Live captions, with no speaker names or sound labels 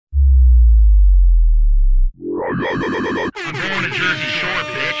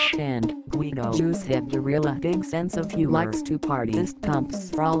And Guido Juice had a real big sense of humor. Likes to party. This pumps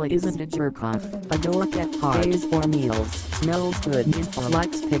Frolly isn't a jerk off. A dork at parties or meals. Smells good. Info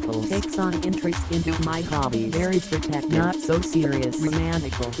likes pickles. Takes on interest into my hobbies. Very protective. Not so serious.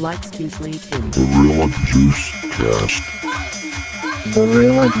 Romantical. Likes to sleep in. Gorilla Juice Cast.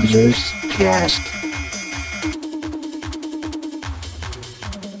 Gorilla Juice Cast.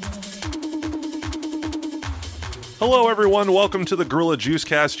 Hello, everyone. Welcome to the Gorilla Juice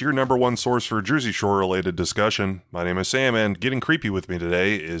Cast, your number one source for Jersey Shore-related discussion. My name is Sam, and getting creepy with me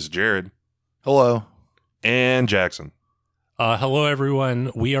today is Jared. Hello. And Jackson. Hello,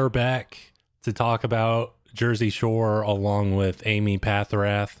 everyone. We are back to talk about Jersey Shore along with Amy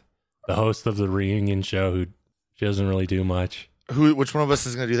Pathrath, the host of the reunion show, who she doesn't really do much. Which one of us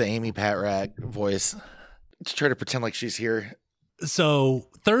is going to do the Amy Pathrath voice? Let's try to pretend like she's here. So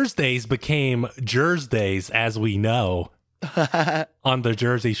Thursdays became Jersdays, as we know, on the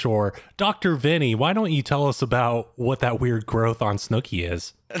Jersey Shore. Dr. Vinny, why don't you tell us about what that weird growth on Snooki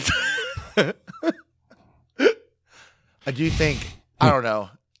is? I do think, I don't know.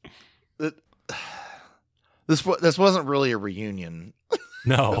 This wasn't really a reunion.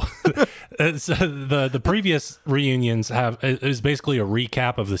 No. The previous reunions is basically a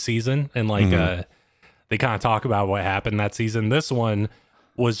recap of the season, and they kind of talk about what happened that season. This one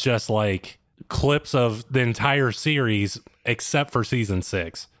was just like clips of the entire series except for season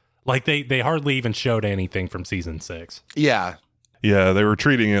 6. Like they hardly even showed anything from season 6. Yeah. Yeah, they were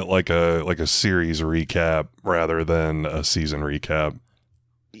treating it like a series recap rather than a season recap.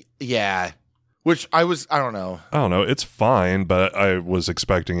 Yeah. Which I don't know. It's fine, but I was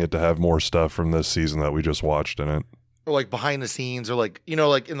expecting it to have more stuff from this season that we just watched in it. Or like behind the scenes, or like,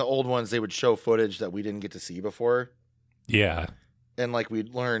 like in the old ones, they would show footage that we didn't get to see before. Yeah. And like we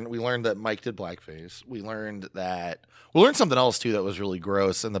learned that Mike did blackface. We learned something else too that was really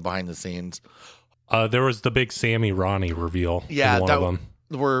gross in the behind the scenes. There was the big Sammy Ronnie reveal. Yeah, in one of them.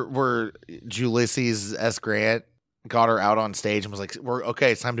 Where Ulysses S. Grant got her out on stage and was like,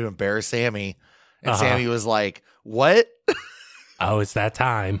 it's time to embarrass Sammy. And Sammy was like, what? Oh, it's that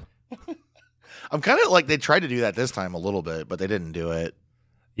time. I'm kind of like, they tried to do that this time a little bit, but they didn't do it.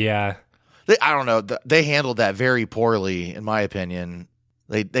 Yeah. I don't know. They handled that very poorly, in my opinion.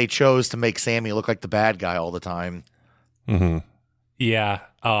 They chose to make Sammy look like the bad guy all the time. Mm-hmm. Yeah.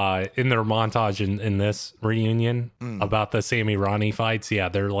 In their montage in this reunion about the Sammy Ronnie fights, yeah,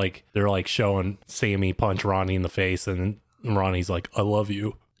 they're like showing Sammy punch Ronnie in the face, and Ronnie's like, "I love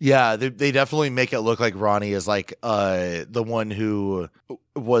you." Yeah, they definitely make it look like Ronnie is like the one who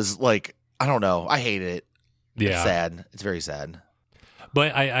was like, I don't know. I hate it. Yeah. It's sad. It's very sad.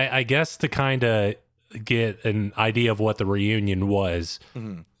 But I guess to kind of get an idea of what the reunion was,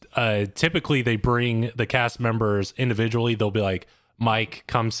 typically they bring the cast members individually. They'll be like, Mike,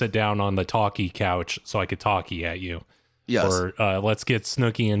 come sit down on the talkie couch so I could talkie at you. Yes. Or let's get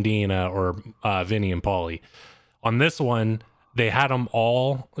Snooki and Dina, or Vinny and Paulie. On this one, they had them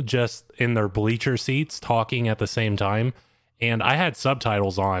all just in their bleacher seats talking at the same time. And I had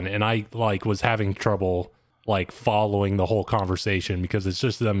subtitles on, and I was having trouble following the whole conversation because it's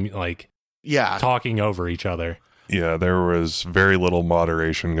just them talking over each other. Yeah, there was very little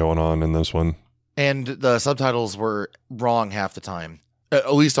moderation going on in this one. And the subtitles were wrong half the time,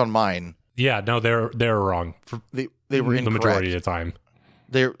 at least on mine. Yeah, no, they're wrong. They were incorrect. The majority of the time.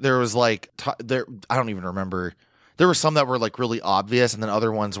 There was I don't even remember. There were some that were like really obvious, and then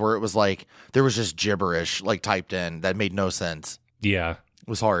other ones where it was like there was just gibberish typed in that made no sense. Yeah, it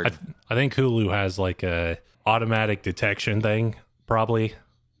was hard. I think Hulu has a automatic detection thing, probably.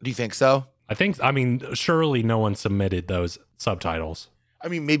 Do you think so? Surely no one submitted those subtitles. I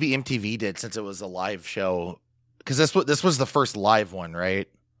mean, maybe MTV did, since it was a live show, because this was the first live one, right?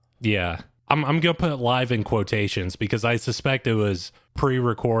 Yeah. I'm going to put live in quotations because I suspect it was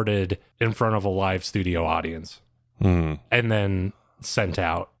pre-recorded in front of a live studio audience and then sent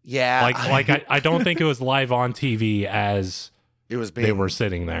out. Yeah. I don't think it was live on TV as it was they were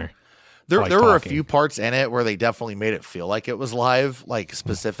sitting there. There were a few parts in it where they definitely made it feel like it was live,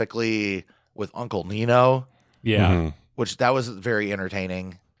 specifically with Uncle Nino. Yeah. Mm-hmm. Which that was very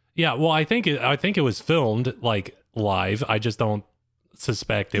entertaining. Yeah, well, I think it was filmed live. I just don't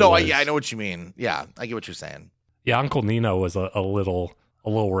suspect it. I know what you mean. Yeah, I get what you're saying. Yeah, Uncle Nino was a little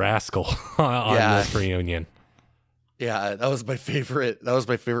rascal on this reunion. Yeah, that was my favorite. That was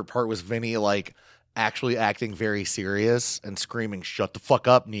my favorite part, was Vinny actually acting very serious and screaming, "Shut the fuck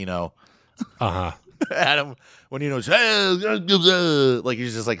up, Nino!" At him when Nino's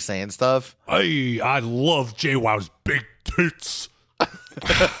he's just saying stuff. Hey, I love JWoww's big tits.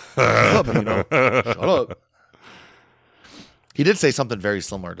 Shut up, Nino. Shut up. He did say something very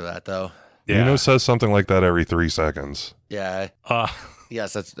similar to that, though. Yeah. Nino says something like that every 3 seconds. Yeah. Uh,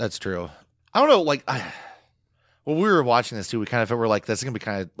 Yes, that's true. I don't know. Like, when we were watching this too, we kind of were like, "This is gonna be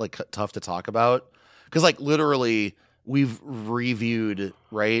kind of like tough to talk about," because like literally we've reviewed,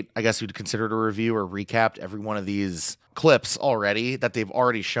 right? I guess you'd consider it a review or recapped every one of these clips already that they've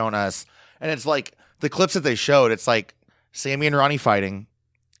already shown us, and it's like the clips that they showed. It's like Sammy and Ronnie fighting.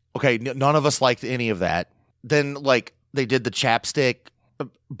 Okay, none of us liked any of that. Then like they did the chapstick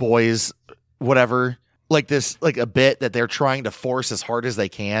boys, whatever. Like this, like a bit that they're trying to force as hard as they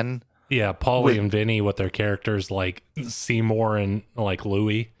can. yeah, Paulie and Vinny with their characters like Seymour and like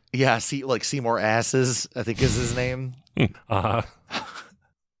Louie. Yeah, like Seymour Asses, I think is his name.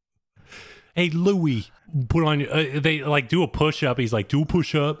 Hey, Louie, put on your. They like do a push up. He's like, do a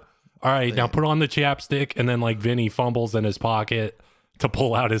push up. All right, now put on the chapstick, and then like Vinny fumbles in his pocket to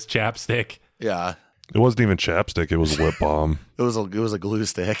pull out his chapstick. Yeah, It wasn't even chapstick. It was lip balm. it was a glue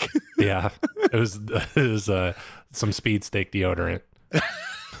stick. Yeah, it was some speed stick deodorant.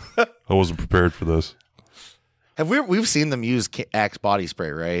 I wasn't prepared for this. We've seen them use Axe body spray,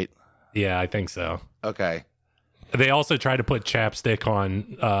 right? Yeah, I think so. Okay, They also tried to put chapstick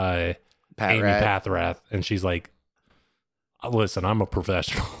on Amy Rat. Pathrath, and she's like, "Listen, I'm a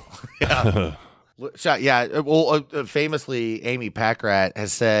professional." Yeah. Well, famously, Amy Packrat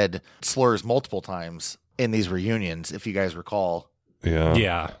has said slurs multiple times in these reunions, if you guys recall. Yeah.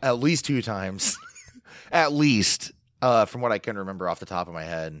 Yeah, At least 2 times. At least, from what I can remember off the top of my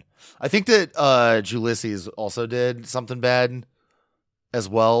head. I think that Julysses also did something bad as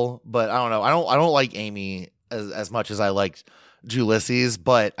well, but I don't know. I don't like Amy as much as I liked Julysses,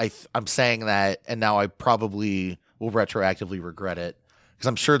 but I'm saying that, and now I probably will retroactively regret it, because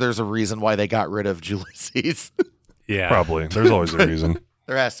I'm sure there's a reason why they got rid of Julysses. yeah. Probably. There's always a reason.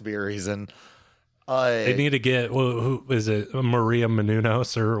 There has to be a reason. They need to get who is it, Maria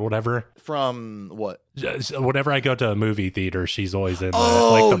Menounos or whatever. From what? Whenever I go to a movie theater, she's always in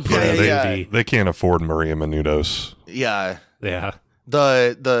Oh, like the yeah, pro yeah. movie. They can't afford Maria Menounos. Yeah. Yeah.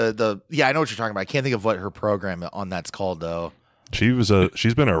 The yeah, I know what you're talking about. I can't think of what her program on that's called though. She's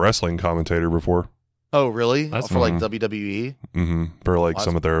been a wrestling commentator before. Oh, really? That's For like WWE? For like Well,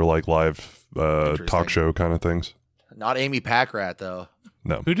 some of their like live Interesting. talk show kind of things. Not Amy Packrat though.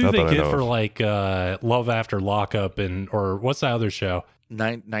 No. Who do not they that I get know for of. like Love After Lockup or what's the other show?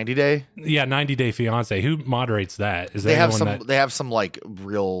 90 Day? Yeah, 90 Day Fiance. Who moderates that? Is They that have anyone some that they have some like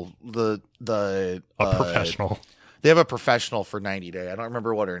real the a professional? They have a professional for 90 Day. I don't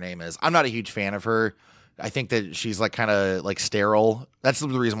remember what her name is. I'm not a huge fan of her. I think that she's like kind of like sterile. That's the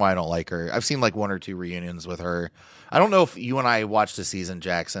reason why I don't like her. I've seen like 1 or 2 reunions with her. I don't know if you and I watched a season,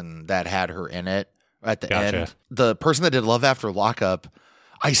 Jackson, that had her in it at the Gotcha. end. The person that did Love After Lockup,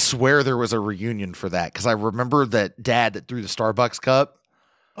 I swear there was a reunion for that, because I remember that dad that threw the Starbucks cup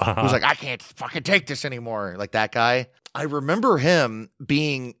who was like, I can't fucking take this anymore. Like that guy. I remember him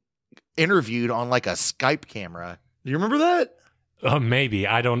being interviewed on like a Skype camera. Do you remember that? Maybe.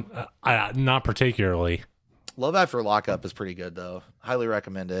 I don't. Not particularly. Love After Lockup is pretty good though. Highly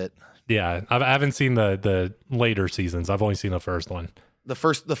recommend it. Yeah, I haven't seen the later seasons. I've only seen the first one. The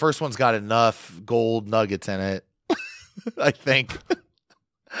first one's got enough gold nuggets in it. I think.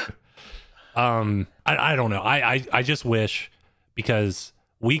 I don't know. I just wish, because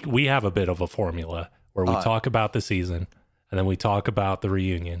we have a bit of a formula where we talk about the season, and then we talk about the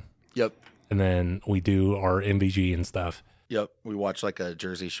reunion, Yep. and then we do our MVG and stuff. Yep. We watch like a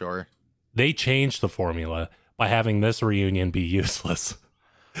Jersey Shore. They changed the formula by having this reunion be useless.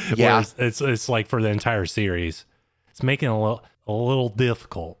 Yeah. Whereas it's like for the entire series, it's making it a little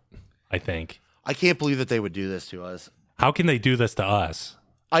difficult, I think. I can't believe that they would do this to us. How can they do this to us?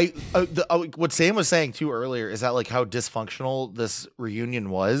 What Sam was saying too earlier is that like how dysfunctional this reunion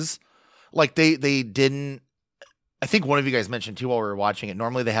was. Like they didn't. I think one of you guys mentioned too while we were watching it.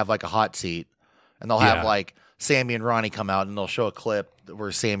 Normally they have like a hot seat, and they'll have Yeah. like Sammy and Ronnie come out, and they'll show a clip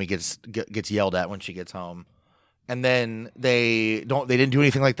where Sammy gets yelled at when she gets home. And then they didn't do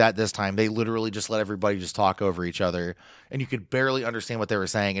anything like that this time. They literally just let everybody just talk over each other, and you could barely understand what they were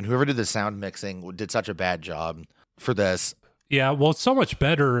saying. And whoever did the sound mixing did such a bad job for this. Yeah, well, it's so much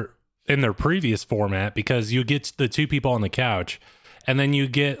better in their previous format, because you get the two people on the couch, and then you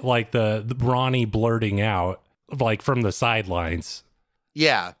get like the Ronnie blurting out like from the sidelines,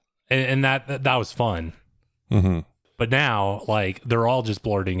 Yeah. and that was fun. Mm-hmm. But now, like, they're all just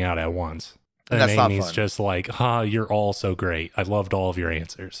blurting out at once, And and that's not Amy's fun. just like, you're all so great. I loved all of your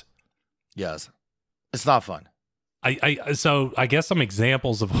answers." Yes. It's not fun. So I guess some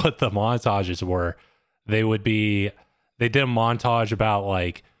examples of what the montages were, they did a montage about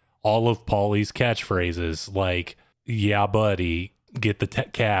like all of Paulie's catchphrases, like, yeah, buddy, get the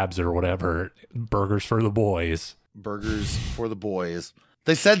cabs or whatever. Burgers for the boys. Burgers for the boys.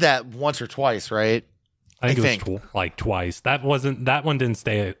 They said that once or twice, right? I think it was like twice. That one didn't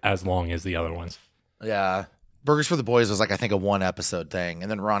stay as long as the other ones. Yeah. Burgers for the boys was like, I think, a 1 episode thing. And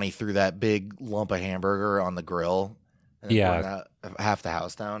then Ronnie threw that big lump of hamburger on the grill. And burned half the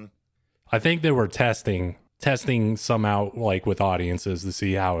house down. I think they were testing some out like with audiences to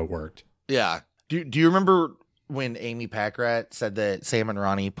see how it worked. Yeah. Do you remember when Amy Packrat said that Sam and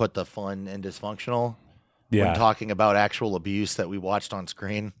Ronnie put the fun in dysfunctional? Yeah. When talking about actual abuse that we watched on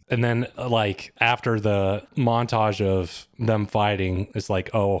screen. And then like after the montage of them fighting, it's like,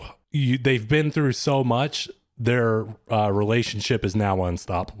 oh, they've been through so much. Their relationship is now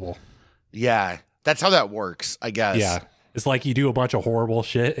unstoppable. Yeah. That's how that works, I guess. Yeah. It's like you do a bunch of horrible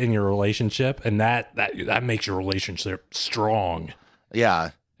shit in your relationship, and that makes your relationship strong.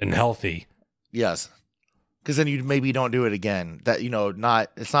 Yeah. And healthy. Yes. Because then you maybe don't do it again. That,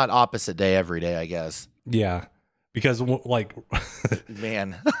 it's not opposite day every day, I guess. Yeah. Because like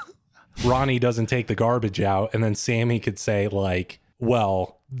man, Ronnie doesn't take the garbage out, and then Sammy could say like,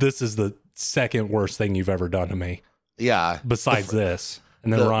 well, this is the second worst thing you've ever done to me. Yeah. Besides this.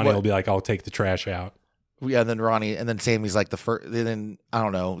 And then Ronnie will be like, I'll take the trash out. Yeah, and then Sammy's like the first. Then I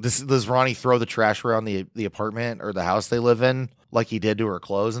don't know. Does Ronnie throw the trash around the apartment or the house they live in, like he did to her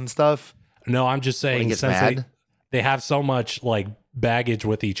clothes and stuff? No, I'm just saying. When he gets since mad? they have so much like baggage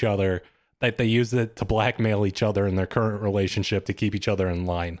with each other that they use it to blackmail each other in their current relationship to keep each other in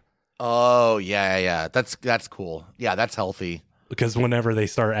line. Oh yeah. That's cool. Yeah, that's healthy. Because whenever they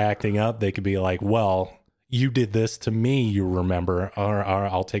start acting up, they could be like, "Well, you did this to me. You remember? Or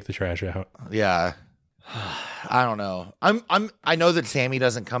I'll take the trash out." Yeah. I don't know. I know that Sammy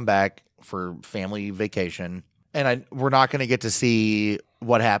doesn't come back for family vacation, and we're not going to get to see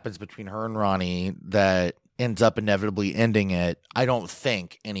what happens between her and Ronnie that ends up inevitably ending it. I don't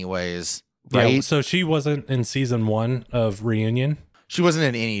think, anyways. Right? Yeah, so she wasn't in season 1 of Reunion? She wasn't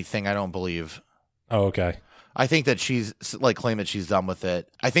in anything, I don't believe. Oh, okay. I think that she's like claimed that she's done with it.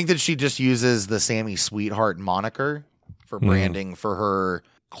 I think that she just uses the Sammy Sweetheart moniker for branding for her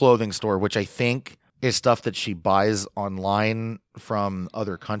clothing store, which I think is stuff that she buys online from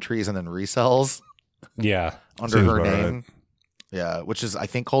other countries and then resells. Yeah. Under Seems her about name. right. Yeah, which is I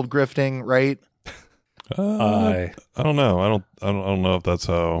think called grifting, right? I don't know. I don't know if that's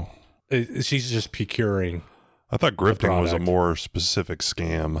how. She's just procuring. I thought grifting was a product. more specific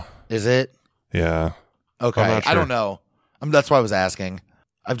scam. Is it? Yeah. Okay. I'm not I sure. don't know. That's why I was asking.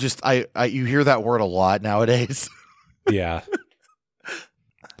 I've just you hear that word a lot nowadays. Yeah.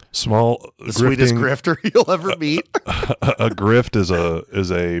 Small The sweetest grifting. grifter you'll ever meet. A grift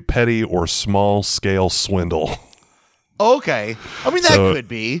is a petty or small scale swindle. Okay. I mean that So- could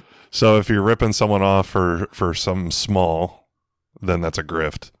be. So if you're ripping someone off for some small, then that's a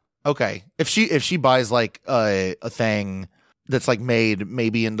grift. Okay. If she buys like a thing that's like made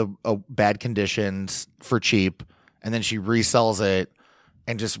maybe in the bad conditions for cheap, and then she resells it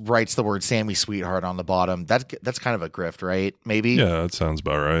and just writes the word Sammy Sweetheart on the bottom, that's kind of a grift, right? Maybe. Yeah, that sounds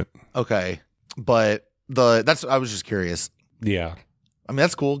about right. Okay. But I was just curious. Yeah. I mean,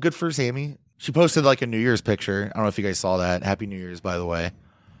 that's cool. Good for Sammy. She posted like a New Year's picture. I don't know if you guys saw that. Happy New Year's, by the way.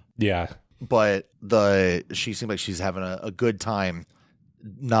 Yeah. But she seemed like she's having a good time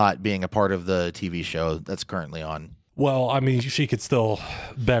not being a part of the TV show that's currently on. Well, I mean, she could still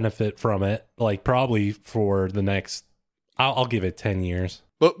benefit from it, like probably for the next, I'll give it 10 years.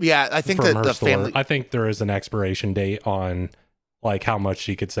 But yeah, I think from that her the store. family. I think there is an expiration date on like how much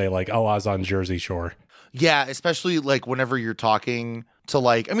she could say like, oh, I was on Jersey Shore. Yeah, especially like whenever you're talking to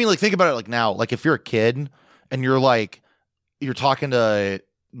like, I mean, like think about it like now, like if you're a kid and you're talking to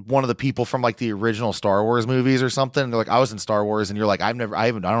one of the people from like the original Star Wars movies or something, and they're like, I was in Star Wars, and you're like, I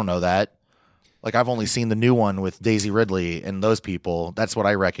don't know that. Like I've only seen the new one with Daisy Ridley and those people. That's what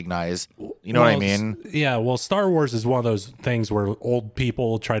I recognize. You know what I mean? Yeah. Well, Star Wars is one of those things where old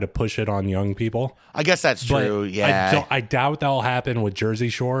people try to push it on young people. I guess that's But true. Yeah. I doubt that'll happen with Jersey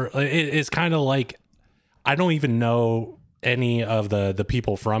Shore. It's kind of like, I don't even know any of the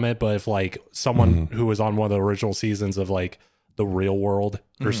people from it, but if like someone who was on one of the original seasons of like The Real World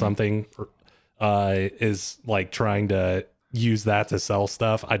or something is like trying to use that to sell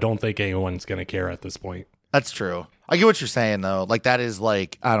stuff, I don't think anyone's going to care at this point. That's true. I get what you're saying though. Like that is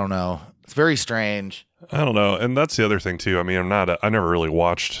like, I don't know. It's very strange. I don't know, and that's the other thing too. I mean, I never really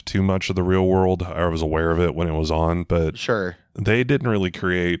watched too much of The Real World. I was aware of it when it was on, but Sure. they didn't really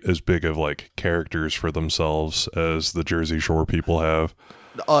create as big of like characters for themselves as the Jersey Shore people have.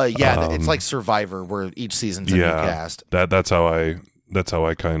 Yeah, it's like Survivor where each season's a new cast. That's how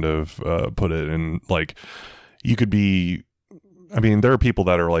I kind of put it. And like, you could be. I mean, there are people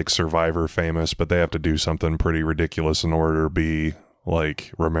that are like Survivor famous, but they have to do something pretty ridiculous in order to be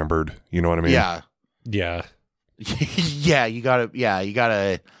like remembered. You know what I mean? Yeah. Yeah. Yeah, you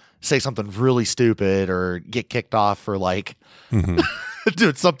gotta say something really stupid or get kicked off for like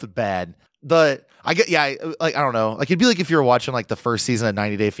doing something bad. I don't know. Like it'd be like if you were watching like the first season of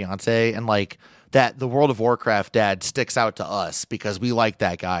 90 Day Fiance and like that the World of Warcraft dad sticks out to us because we like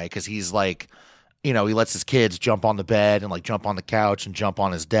that guy because he's like, you know, he lets his kids jump on the bed and like jump on the couch and jump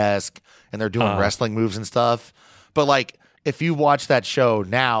on his desk and they're doing wrestling moves and stuff. But like if you watch that show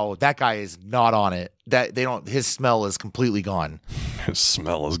now, that guy is not on it. His smell is completely gone. His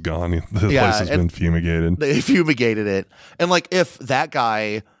smell is gone. The place has been fumigated. They fumigated it. And like if that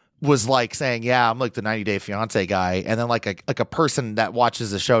guy was like saying, yeah, I'm like the 90 Day Fiance guy, and then like a person that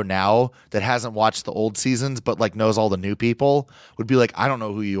watches the show now that hasn't watched the old seasons but like knows all the new people would be like, I don't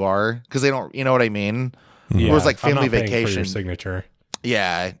know who you are because they don't, you know what I mean? Yeah. Whereas like Family I'm not paying Vacation, for your signature.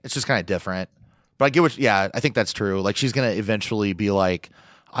 yeah, it's just kind of different. But I get I think that's true. Like she's gonna eventually be like,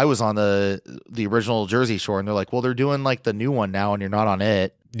 I was on the original Jersey Shore, and they're like, well, they're doing like the new one now, and you're not on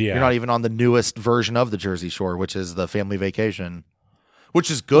it. Yeah, you're not even on the newest version of the Jersey Shore, which is the Family Vacation, which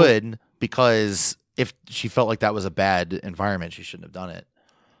is good because if she felt like that was a bad environment, she shouldn't have done it.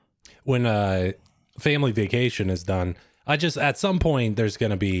 When Family Vacation is done, at some point there's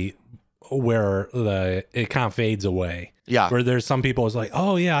gonna be where it kind of fades away. Yeah. Where there's some people is like,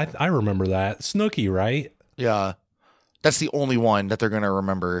 oh yeah, I remember that. Snooki, right? Yeah. That's the only one that they're going to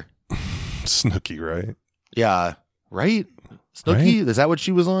remember. Snooki, right? Yeah. Right? Snooki? Right? Is that what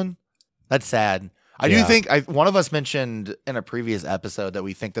she was on? That's sad. I do think one of us mentioned in a previous episode that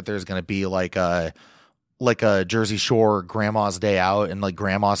we think that there's going to be like a Jersey Shore Grandma's Day Out, and like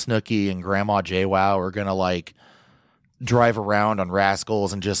Grandma Snooki and Grandma JWoww are going to like drive around on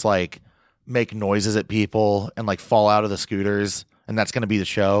rascals and just like make noises at people and like fall out of the scooters, and that's going to be the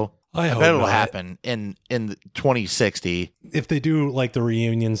show. I bet it'll happen in 2060. If they do like the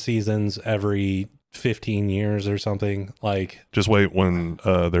reunion seasons every 15 years or something, like just wait when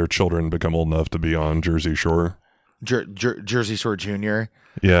their children become old enough to be on Jersey Shore. Jersey Shore Junior.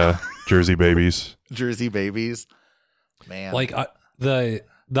 Yeah, Jersey babies. Jersey babies. Man, like the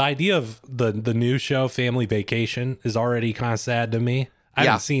idea of the new show Family Vacation is already kind of sad to me. I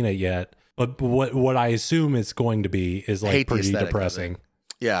haven't seen it yet, but what I assume it's going to be is like pretty depressing.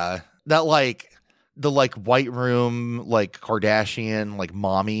 Yeah, that like the like white room, like Kardashian, like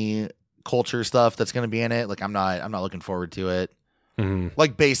mommy culture stuff that's going to be in it. Like I'm not looking forward to it. Mm-hmm.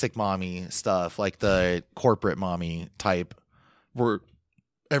 Like basic mommy stuff, like the corporate mommy type, where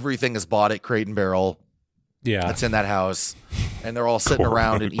everything is bought at Crate and Barrel. Yeah, that's in that house, and they're all sitting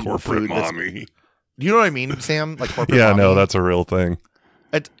around and eating food. Mommy. Do you know what I mean, Sam? Like corporate. Yeah, mommy. no, that's a real thing.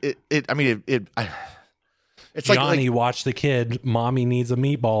 It's Johnny, watch the kid. Mommy needs a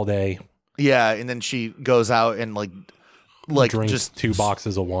meatball day. Yeah, and then she goes out and like drinks just 2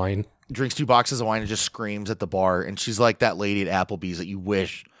 boxes of wine. Drinks 2 boxes of wine and just screams at the bar. And she's like that lady at Applebee's that you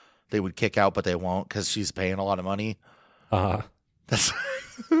wish they would kick out, but they won't because she's paying a lot of money. That's.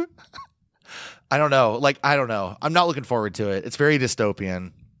 I don't know. Like I don't know. I'm not looking forward to it. It's very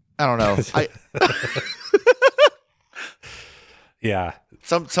dystopian. I don't know. Yeah.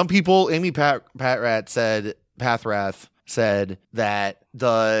 Some people. Amy Pathrath said that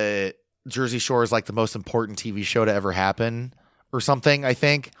the Jersey Shore is like the most important TV show to ever happen, or something. I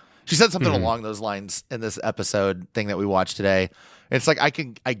think she said something along those lines in this episode thing that we watched today. It's like I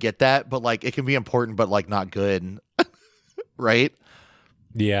get that, but like it can be important, but like not good, right?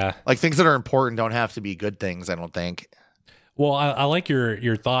 Yeah. Like things that are important don't have to be good things. I don't think. Well, I like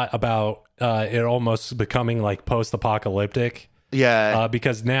your thought about it almost becoming like post-apocalyptic. Yeah.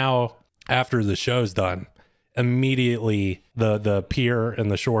 Because now after the show's done, immediately the pier and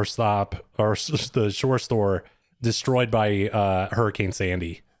the shore stop or the shore store destroyed by Hurricane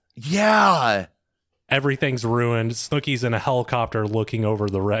Sandy. Yeah. Everything's ruined. Snooki's in a helicopter looking over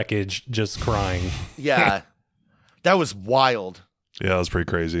the wreckage, just crying. Yeah. That was wild. Yeah, that was pretty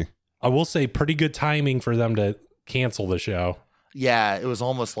crazy. I will say pretty good timing for them to cancel the show. Yeah, it was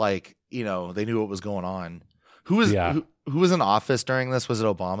almost like, you know, they knew what was going on. Who was in office during this? Was it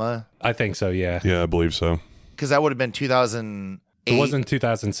Obama? I think so, yeah. Yeah, I believe so. Because that would have been 2008. It wasn't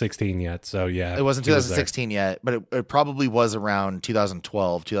 2016 yet, so yeah. It wasn't 2016 yet, but it probably was around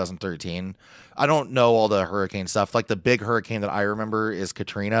 2012, 2013. I don't know all the hurricane stuff. Like the big hurricane that I remember is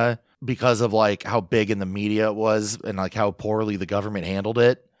Katrina, because of like how big in the media it was and like how poorly the government handled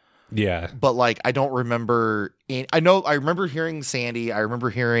it. Yeah. But like I don't remember I remember hearing Sandy, I remember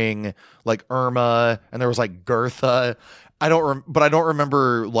hearing like Irma, and there was like Gertha. But I don't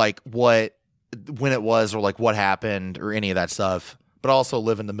remember like what when it was or like what happened or any of that stuff, but I also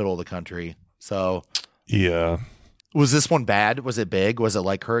live in the middle of the country. So Yeah. was this one bad? Was it big? Was it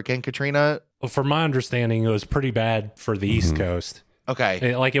like Hurricane Katrina? Well, from my understanding, it was pretty bad for the East Coast. Okay.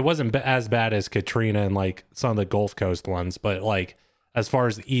 It wasn't as bad as Katrina and like some of the Gulf Coast ones, but like as far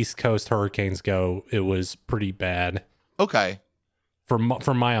as the East Coast hurricanes go, it was pretty bad Okay.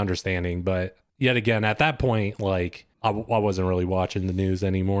 from my understanding. But yet again, at that point, like I wasn't really watching the news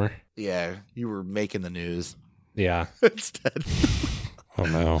anymore. Yeah, you were making the news Yeah. instead. Oh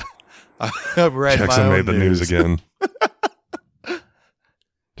no. I'm writing Jackson my own made the news again.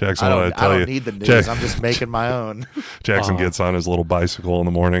 Jackson, I what don't, I tell you, need the news. Jack- I'm just making my own. Jackson gets on his little bicycle in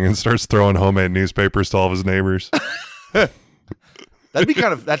the morning and starts throwing homemade newspapers to all of his neighbors. That'd be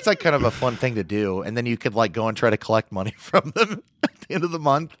that's like kind of a fun thing to do. And then you could like go and try to collect money from them at the end of the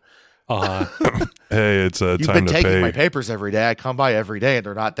month. Hey, it's You've time been to taking pay. my papers every day. I come by every day and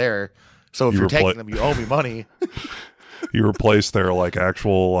they're not there. So if You you're repla- taking them, you owe me money. You replace their like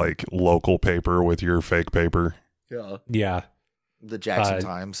actual like local paper with your fake paper. Yeah. Yeah. The Jackson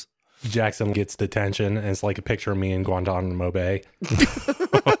Times. Jackson gets detention, and it's like a picture of me in Guantanamo Bay.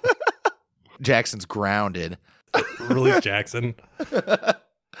 Jackson's grounded. Release Jackson.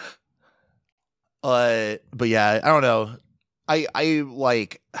 But yeah, I don't know. I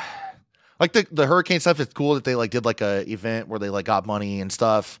like the hurricane stuff. It's cool that they like did like a event where they like got money and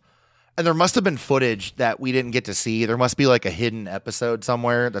stuff. And there must have been footage that we didn't get to see. There must be like a hidden episode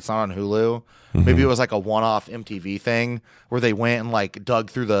somewhere that's not on Hulu. Maybe it was like a one-off MTV thing where they went and like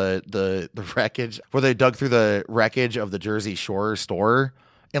dug through the wreckage, where they dug through the wreckage of the Jersey Shore store.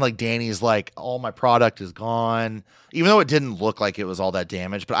 And like Danny's like, all my product is gone, even though it didn't look like it was all that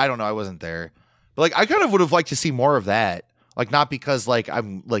damaged. But I don't know, I wasn't there. But like, I kind of would have liked to see more of that. Like, not because like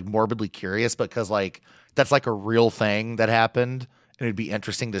I'm like morbidly curious, but because like that's like a real thing that happened, and it'd be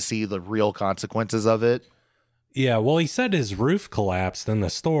interesting to see the real consequences of it. Yeah, well, he said his roof collapsed in the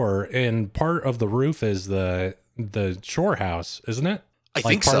store, and part of the roof is the shore house, isn't it? I Like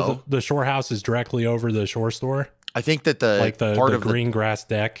think part so. of the shore house is directly over the shore store, I think that the like the part of green grass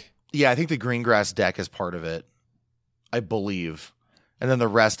deck. yeah, I think the green grass deck is part of it, I believe, and then the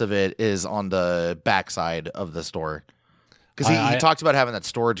rest of it is on the backside of the store. Because he talked about having that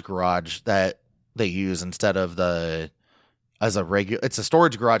storage garage that they use instead of it's a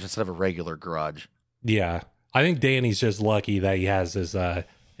storage garage instead of a regular garage. Yeah, I think Danny's just lucky that he has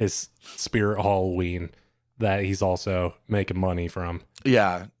his Spirit Halloween that he's also making money from.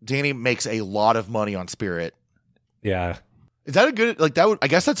 Yeah, Danny makes a lot of money on Spirit. Yeah. Is that a good I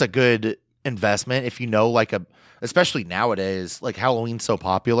guess that's a good investment if you know especially nowadays, like Halloween's so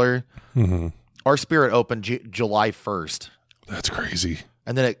popular. Mm-hmm. Our Spirit opened July 1st. That's crazy.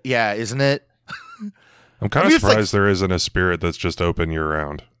 And then isn't it? I'm kind of surprised there isn't a Spirit that's just open year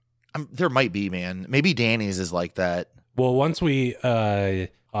round. There might be, man. Maybe Danny's is like that. Well, once we kind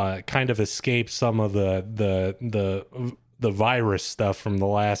of escape some of the virus stuff from the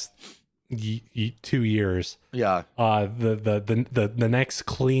last 2 years, Yeah. the next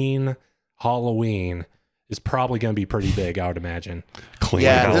clean Halloween is probably going to be pretty big, I would imagine. Clean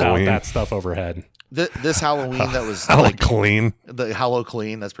Yeah, Without Halloween. that stuff overhead. This Halloween that was Clean. the Hallow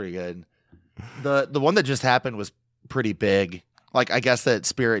Clean, that's pretty good. The one that just happened was pretty big. Like, I guess that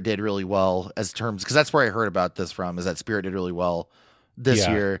Spirit did really well as terms, because that's where I heard about this from, is that Spirit did really well this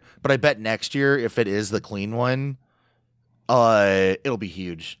year. But I bet next year, if it is the clean one, it'll be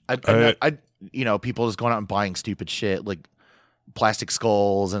huge. People just going out and buying stupid shit like plastic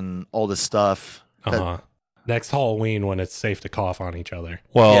skulls and all this stuff. Next Halloween when it's safe to cough on each other.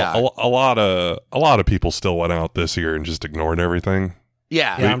 Well, Yeah. a lot of people still went out this year and just ignored everything.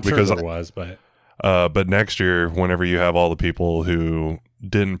 Yeah. Yeah, I'm sure because there was, but But next year, whenever you have all the people who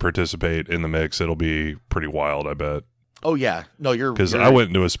didn't participate in the mix, it'll be pretty wild, I bet. Oh yeah. No, Because I went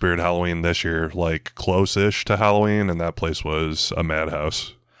into a Spirit Halloween this year, like close-ish to Halloween, and that place was a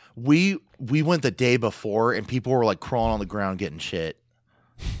madhouse. We went the day before, and people were like crawling on the ground getting shit,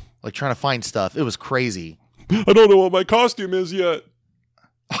 like trying to find stuff. It was crazy. I don't know what my costume is yet.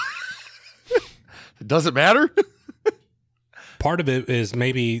 It doesn't matter. part of it is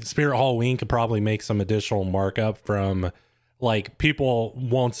maybe Spirit Halloween could probably make some additional markup from, like, people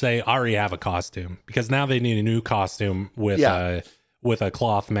won't say, I already have a costume, because now they need a new costume with a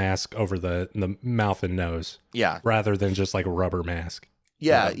cloth mask over the mouth and nose. Yeah. Rather than just like a rubber mask.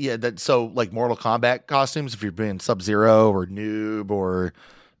 Yeah. So like Mortal Kombat costumes, if you're being Sub-Zero or Noob or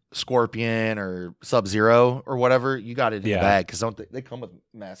Scorpion or Sub-Zero or whatever, you got it in the bag, because they come with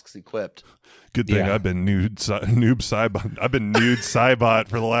masks equipped. Good thing I've been nude Cybot. I've been nude Cybot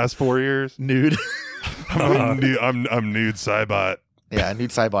for the last 4 years. Nude. I'm nude Cybot. Yeah,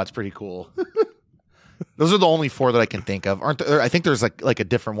 Nude Cybot's pretty cool. Those are the only 4 that I can think of. Aren't there? I think there's like a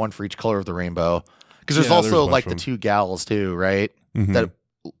different one for each color of the rainbow. Because there's Yeah, there's a also bunch like of the them. 2 gals too, right? Mhm. That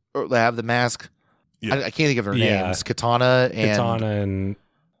have the mask. Yeah. I can't think of their Yeah. names. Katana and Katana and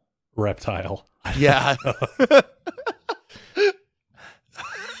Reptile. yeah.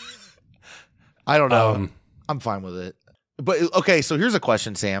 I don't know. I'm fine with it. But okay, so here's a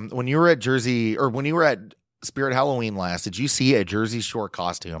question, Sam. When you were at Jersey or when you were at Spirit Halloween last, did you see a Jersey Shore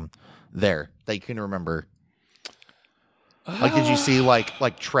costume there that you can remember? Like, did you see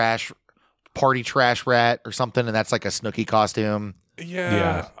like trash party trash rat or something, and that's like a Snooki costume?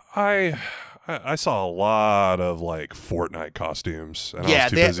 Yeah. I saw a lot of like Fortnite costumes. And I Yeah, was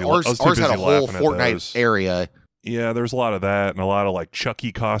too busy, ours I was too had busy a whole laughing at Fortnite those. area. Yeah, there's a lot of that and a lot of like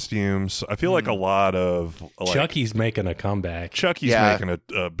Chucky costumes. I feel like a lot of like Chucky's making a comeback. Chucky's Yeah. making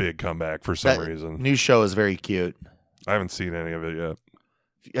a big comeback for some That reason. new show is very cute. I haven't seen any of it yet.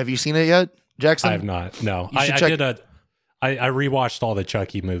 Have you seen it yet, Jackson? I have not. No, You should I check- did I rewatched all the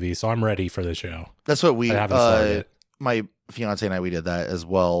Chucky movies, so I'm ready for the show. That's what we I haven't started it. my fiance and I, we did that as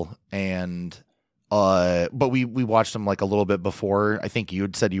well. And but we watched them like a little bit before. I think you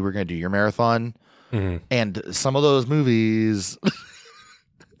had said you were going to do your marathon, Mhm. and some of those movies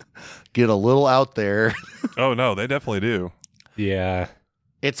get a little out there. Oh no, they definitely do. Yeah,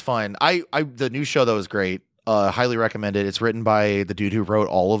 It's fun. I the new show though is great. Highly recommend it. It's written by the dude who wrote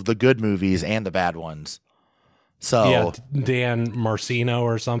all of the good movies and the bad ones. So yeah, Dan Marcino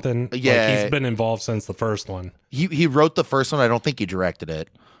or something. Yeah. like, he's been involved since the first one. he wrote the first one. I don't think he directed it.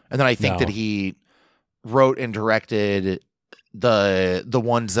 And then I think No. that he wrote and directed the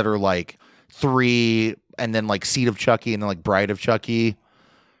ones that are like 3 and then like Seed of Chucky and then like Bride of Chucky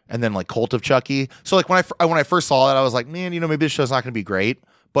and then like Cult of Chucky. So like when I first saw that, I was like, man, maybe this show's not going to be great,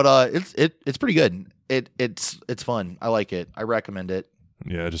 but it's pretty good. It's fun. I like it. I recommend it.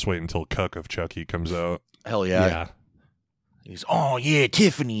 Yeah, just wait until Cuck of Chucky comes out. Hell yeah. He's, oh yeah,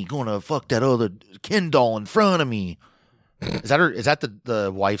 Tiffany gonna fuck that other Ken doll in front of me. Is that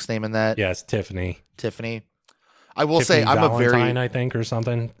the wife's name in that? Yes, Tiffany. Tiffany. I will say Tiffany I'm a Valentine, very I think, or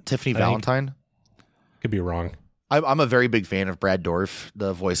something. Tiffany I think. Valentine. Could be wrong. I'm a very big fan of Brad Dourif,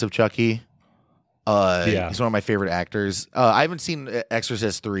 the voice of Chucky. Yeah. He's one of my favorite actors. I haven't seen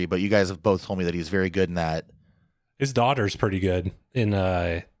Exorcist 3, but you guys have both told me that he's very good in that. His daughter's pretty good in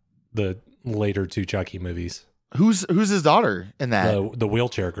the later 2 Chucky movies. Who's his daughter in that? The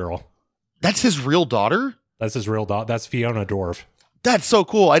wheelchair girl. That's his real daughter? That's his real daughter. That's Fiona Dorff. That's so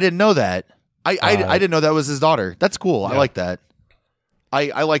cool. I didn't know that. I didn't know that was his daughter. That's cool. I Yeah. like that.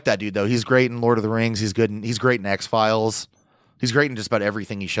 I like that dude though. He's great in Lord of the Rings. He's great in X-Files. He's great in just about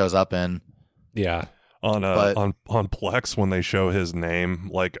everything he shows up in. Yeah. On But- on Plex, when they show his name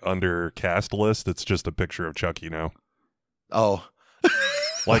like under cast list, it's just a picture of Chucky now. Oh,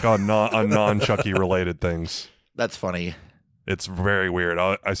 Like on non Chucky related things. that's funny. It's very weird.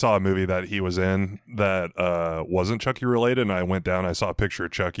 I saw a movie that he was in that wasn't Chucky related, and I went down. I saw a picture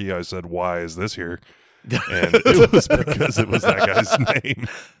of Chucky. I said, "Why is this here?" And it was because it was that guy's name.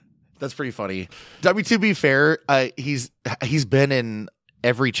 That's pretty funny. I mean, to be fair, he's been in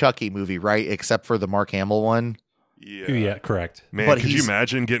every Chucky movie, right? Except for the Mark Hamill one. Yeah, correct. Man, But could you he's-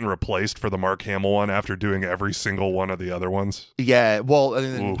 imagine getting replaced for the Mark Hamill one after doing every single one of the other ones? Yeah. Well, I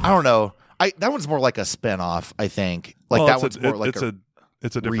mean, Oof. I don't know. That one's more like a spinoff, I think. Like Well, that it's one's more like it's a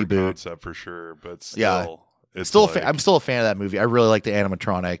different reboot. concept for sure, but still, Yeah. it's still. like, I'm still a fan of that movie. I really like the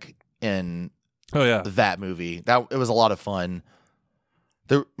animatronic in oh yeah, that movie. It was a lot of fun.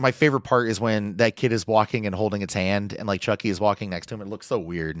 My favorite part is when that kid is walking and holding its hand, and like Chucky is walking next to him. It looks so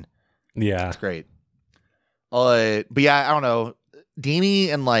weird. Yeah. It's great. But yeah, I don't know. Deanie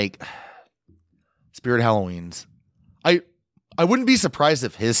and like Spirit Halloweens. I wouldn't be surprised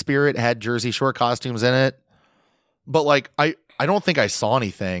if his Spirit had Jersey Shore costumes in it. But like I don't think I saw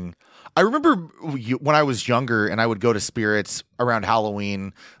anything. I remember when I was younger and I would go to Spirits around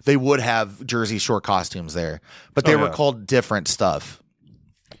Halloween, they would have Jersey Shore costumes there, but they Oh, were yeah. called different stuff.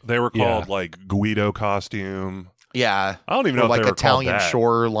 they were Yeah. called like Guido costume. Yeah. I don't even know Or if like they were Italian called that.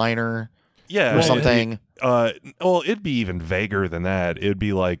 shore liner Yeah, or Well, something. Well, it'd be even vaguer than that. It'd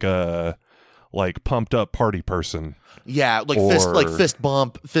be like pumped up party person, Yeah, like or- fist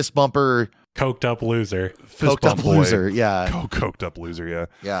bumper, Coked up loser. fist coked up bump boy. loser. Yeah, Coked up loser. Yeah,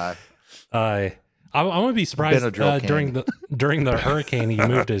 yeah. I'm gonna be surprised Benadryl during the hurricane he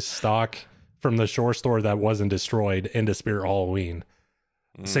moved his stock from the shore store that wasn't destroyed into Spirit Halloween.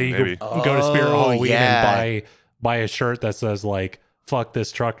 So you maybe. go to Spirit Oh, Halloween yeah. and buy a shirt that says like "fuck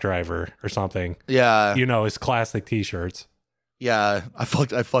this truck driver" or something. Yeah, You know, his classic T-shirts. yeah. I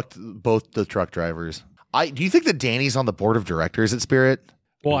fucked both the truck drivers. Do you think that Danny's on the board of directors at Spirit?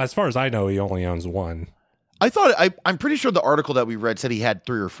 Well, as far as I know, he only owns one. I'm pretty sure the article that we read said he had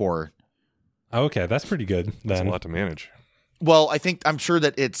 3 or 4. Okay, that's pretty good That's then. a lot to manage. Well, I'm sure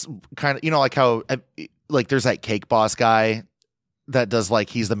that it's kind of, like how, like there's that Cake Boss guy that does like,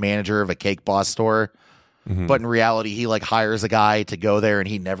 he's the manager of a Cake Boss store. Mhm. But in reality, he like hires a guy to go there and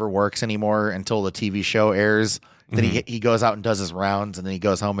he never works anymore until the TV show airs. Then he goes out and does his rounds and then he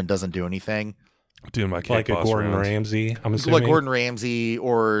goes home and doesn't do anything. Doing my Like Cake a Boss Gordon rounds. Ramsay, I'm assuming. Like Gordon Ramsay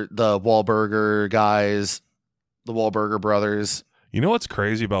or the Wahlburger guys, the Wahlburger brothers. You know what's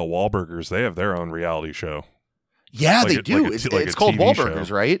crazy about Wahlburgers? They have their own reality show. Yeah, Like they a- do. like a It's, t- like it's a called TV Wahlburgers,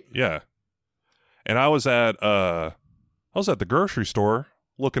 show. right? Yeah. And I was at the grocery store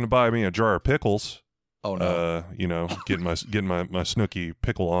looking to buy me a jar of pickles. Oh no. Getting my Snooky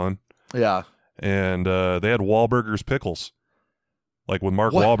pickle on. Yeah. And they had Wahlburgers pickles. Like with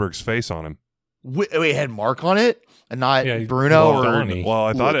Mark What? Wahlberg's face on him. Wait, it had Mark on it and not Yeah, Bruno well, or Donnie. Well,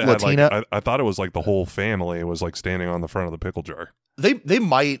 I thought it had Latina? like I thought it was like the whole family was like standing on the front of the pickle jar. they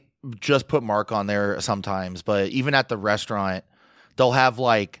might just put Mark on there sometimes, but even at the restaurant, they'll have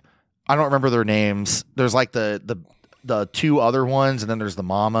like, I don't remember their names. There's like the 2 other ones, and then there's the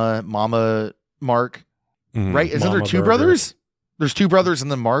Mama Mark, Mhm. right? Isn't there Mama 2 Burger. brothers? There's 2 brothers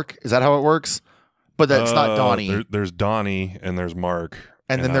and then Mark. Is that how it works? But that's not Donnie. There's Donnie and there's Mark.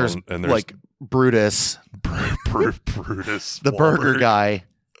 And then there's and like Brutus, Brutus, the burger Wahlberg. guy.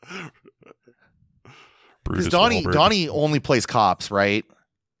 Brutus Because Donnie Wahlberg. only plays cops, right?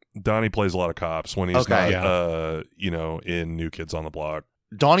 Donnie plays a lot of cops when he's Okay. not, in New Kids on the Block.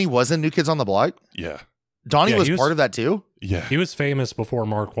 Donnie was in New Kids on the Block. Yeah, Donnie Yeah, was he was- part of that too. yeah. He was famous before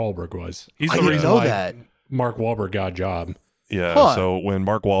Mark Wahlberg was. He's I the didn't reason know why that. Mark Wahlberg got a job. Yeah, Huh. so when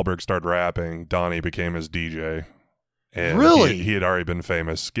Mark Wahlberg started rapping, Donnie became his DJ. And Really? He had already been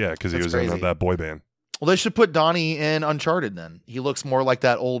famous, yeah, because he That's was in crazy. that boy band. Well, they should put Donnie in Uncharted then. He looks more like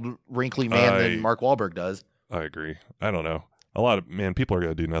that old wrinkly man I- than Mark Wahlberg does. I agree. I don't know. A lot of, people are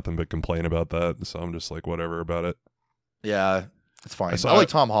going to do nothing but complain about that, so I'm just like, whatever about it. Yeah, it's fine. I I, saw- like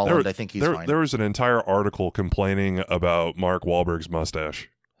Tom Holland. there- I think he's there, fine. there was an entire article complaining about Mark Wahlberg's mustache.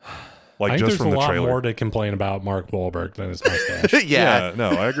 Like I think just there's from a the lot trailer. more to complain about Mark Wahlberg than his mustache. yeah, No,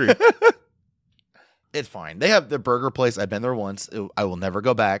 I agree. it's fine. They have the burger place. I've been there once. I will never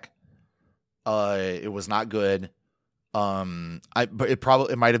go back. It was not good. But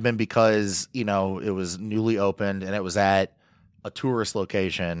it might have been because it was newly opened and it was at a tourist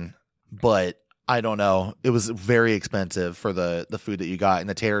location. But I don't know. It was very expensive for the food that you got, and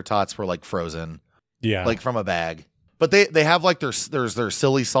the tater tots were like frozen, Yeah. like from a bag. But they have like there's their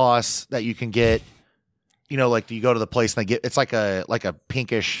silly sauce that you can get. Like you go to the place and it's like a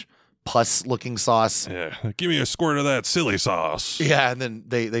pinkish pus looking sauce. Yeah, give me a squirt of that silly sauce. Yeah, and then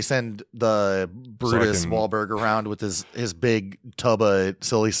they send the Brutus can- Wahlberg around with his big tub of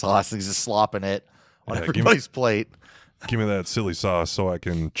silly sauce, and he's just slopping it on Yeah, give me- everybody's plate. Give me that silly sauce so I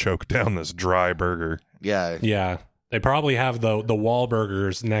can choke down this dry burger. Yeah, Yeah. They probably have the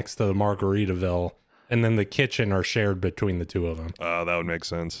Wahlburgers next to the Margaritaville, and then the kitchen are shared between the 2 of them. That would make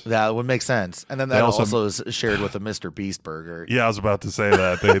sense. that would make sense. And then They that also- also is shared with a Mr. Beast burger. Yeah, I was about to say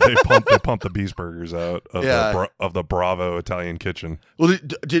that they pump the beast burgers out of Yeah. the Bravo Italian Kitchen. Well,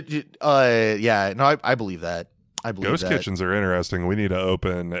 I believe that. I believe Ghost that. kitchens are interesting. We need to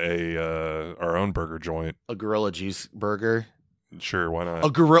open our own burger joint. A Gorilla Juice burger. Sure, why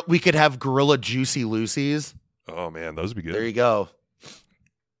not? We could have Gorilla Juicy Lucy's. Oh man, those would be good. There you go.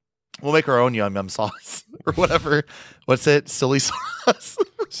 We'll make our own yum yum sauce or whatever. What's it? Silly sauce.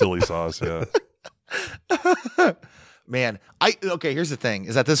 Silly sauce, yeah. Man, here's the thing: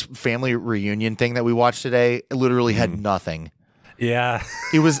 is that this family reunion thing that we watched today it literally had nothing. Yeah.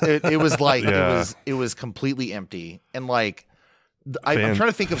 It was like Yeah. it was completely empty, and like I'm Fan- trying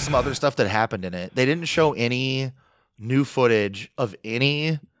to think of some other stuff that happened in it. They didn't show any new footage of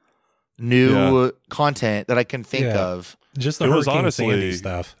any new content that I can think Yeah. of. Just the It was Hurricane honestly- Sandy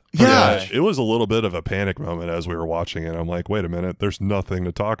stuff. Yeah. It was a little bit of a panic moment as we were watching it. I'm like, wait a minute, there's nothing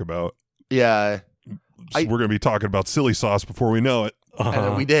to talk about. Yeah, We're going to be talking about silly sauce before we know it. and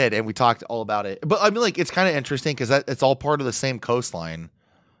then we did, and we talked all about it. But I mean, like, it's kind of interesting because it's all part of the same coastline.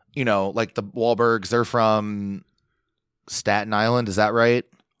 Like the Wahlbergs, they're from Staten Island. Is that right?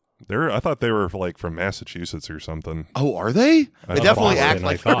 I thought they were like from Massachusetts or something. Oh, are they? I They thought definitely Boston, act I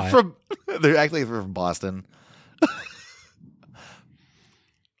like they're thought. from. They act like they're from Boston.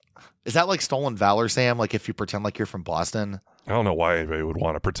 Is that like stolen valor, Sam? Like if you pretend like you're from Boston? I don't know why anybody would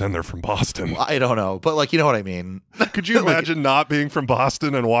want to pretend they're from Boston. I don't know, but like you know what I mean. Could you imagine not being from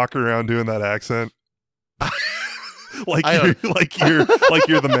Boston and walking around doing that accent? like I you're like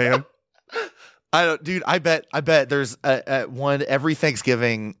you're the man. I don't, dude. I bet there's one every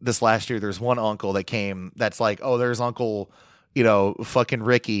Thanksgiving this last year. There's one uncle that came. That's like, oh, there's Uncle, fucking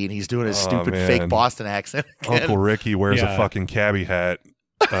Ricky, and he's doing his stupid man. fake Boston accent. again. Uncle Ricky wears Yeah. a fucking cabbie hat.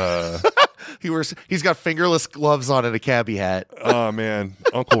 He's got fingerless gloves on and a cabbie hat. Oh man,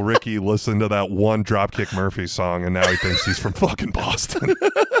 Uncle Ricky listened to that one Dropkick Murphy song, and now he thinks he's from fucking Boston.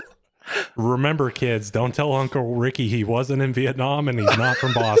 Remember, kids, don't tell Uncle Ricky he wasn't in Vietnam and he's not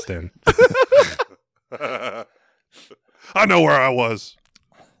from Boston. I know where I was.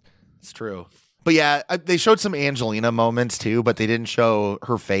 It's true. But yeah, they showed some Angelina moments too, but they didn't show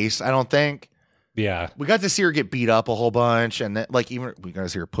her face. I don't think. Yeah. We got to see her get beat up a whole bunch, and then, even we got to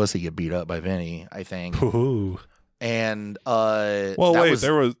see her pussy get beat up by Vinny, I think. Ooh. And Well, that wait,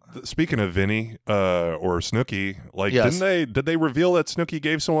 there was speaking of Vinny or Snooki, like Yes. did they reveal that Snooki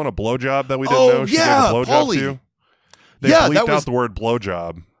gave someone a blowjob that we didn't Oh, know she yeah, gave a blowjob Pauly. to? They Yeah, bleeped that was- out the word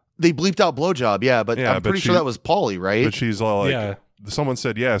blowjob, they bleeped out blowjob, yeah, but Yeah, I'm but pretty sure she- that was Pauly, right? but she's all like, Yeah. someone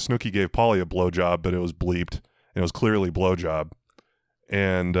said, yeah, Snooki gave Polly a blowjob, but it was bleeped, and it was clearly blowjob.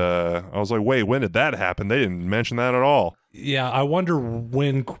 And I was like, wait, when did that happen? They didn't mention that at all. Yeah, I wonder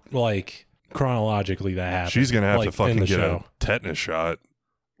when, like, chronologically that happened. She's gonna have like, to fucking in the get show. a tetanus shot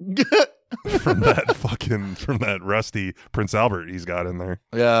from that rusty Prince Albert he's got in there.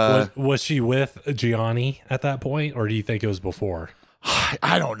 Yeah, Was she with Gianni at that point, or do you think it was before?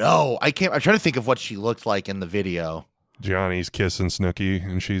 I don't know. I'm trying to think of what she looked like in the video. Gianni's kissing Snooki,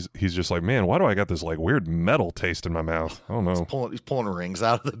 and he's just like, man, why do I got this like weird metal taste in my mouth? I don't know. He's pulling rings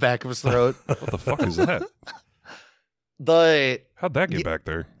out of the back of his throat. What the fuck is that? How'd that get Yeah. back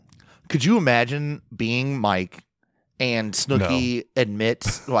there? Could you imagine being Mike and Snooki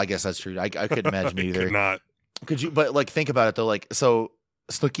admits? Well, I guess that's true. I couldn't imagine I either. could not. Could you? But think about it though. So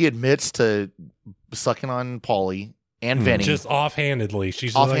Snooki admits to sucking on Pauly and Vinny. Just offhandedly.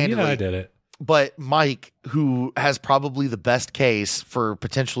 She's just like, Offhandedly. yeah, I did it. But Mike, who has probably the best case for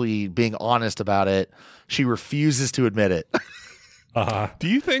potentially being honest about it, she refuses to admit it. Uh-huh. Do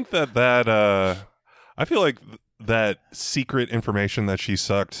you think that I feel like that secret information that she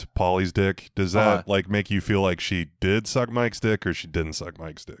sucked Polly's dick, does that like make you feel like she did suck Mike's dick or she didn't suck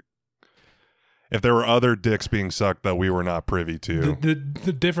Mike's dick? If there were other dicks being sucked that we were not privy to. The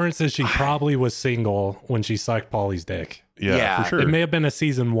difference is she probably was single when she sucked Polly's dick. Yeah, Yeah. for sure. It may have been a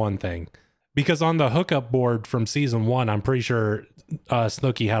season 1 thing. Because on the hookup board from season 1, I'm pretty sure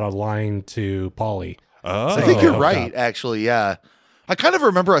Snooki had a line to Polly. Oh. I think you're hooked right, up. actually. Yeah. I kind of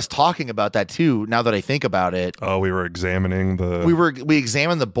remember us talking about that too, now that I think about it. Oh, we were examining the. We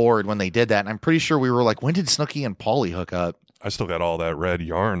examined the board when they did that, and I'm pretty sure we were like, when did Snooki and Pauly hook up? I still got all that red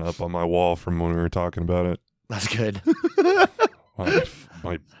yarn up on my wall from when we were talking about it. That's good.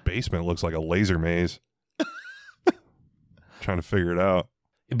 My basement looks like a laser maze. Trying to figure it out.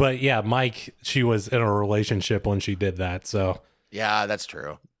 But yeah, Mike, she was in a relationship when she did that. So Yeah, that's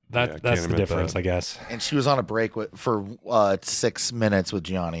true. Yeah, I that's can't the admit difference, that. I guess. And she was on a break for 6 minutes with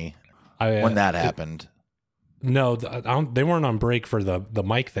Gianni I, when that happened. No, they weren't on break for the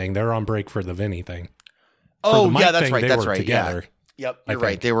Mike thing. They were on break for the Vinny thing. For Oh, the Mike yeah, that's thing, right. they That's were right. together. Yeah. Yep, I you're right.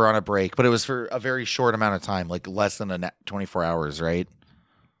 think. They were on a break, but it was for a very short amount of time, like less than 24 hours, right?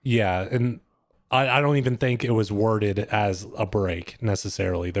 Yeah, and I don't even think it was worded as a break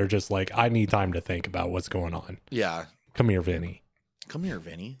necessarily. They're just like, I need time to think about what's going on. Yeah. Come here, Vinny. Come here,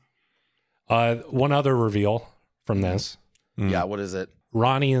 Vinny. One other reveal from this. Mm. Yeah, what is it?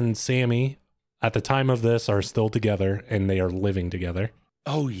 Ronnie and Sammy, at the time of this, are still together and they are living together.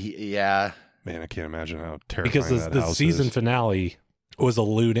 Oh, yeah. Man, I can't imagine how terrifying Because that the house season is. finale was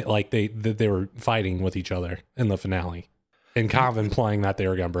alluding, like they were fighting with each other in the finale. And kind of implying that they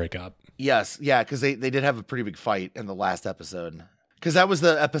were going to break up. Yes, yeah, because they did have a pretty big fight in the last episode. Because that was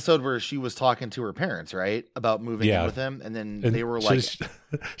the episode where she was talking to her parents, right? About moving in Yeah. with him. And then And they were like,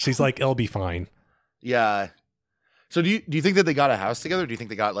 she's like, it'll be fine. yeah. So do you think that they got a house together? Or do you think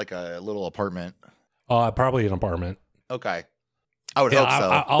they got like a little apartment? Probably an apartment. Okay. I would Yeah,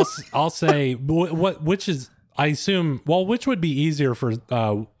 hope so. I'll say which is, I assume, well, which would be easier for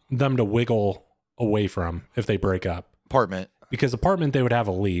them to wiggle away from if they break up? Apartment. Because apartment, they would have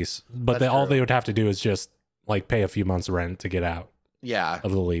a lease, but That's all true. they would have to do is just like pay a few months rent to get out Yeah.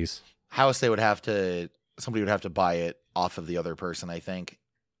 of the lease. House, somebody would have to buy it off of the other person, I think.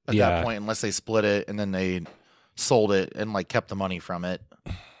 At Yeah. that point, unless they split it and then they sold it and like kept the money from it.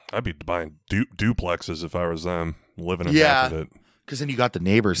 I'd be buying duplexes if I was them, living in Yeah. half of it. Because then you got the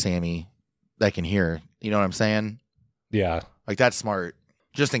neighbor, Sammy, that can hear. You know what I'm saying? Yeah. Like that's smart.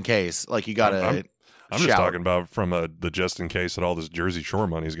 Just in case. Like you gotta I'm just shout. talking about from the just in case that all this Jersey Shore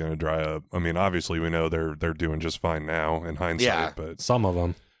money is going to dry up. I mean, obviously we know they're doing just fine now in hindsight, Yeah. but Some of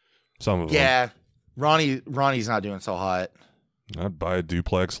them. some of them. Yeah. Ronnie's not doing so hot. I'd buy a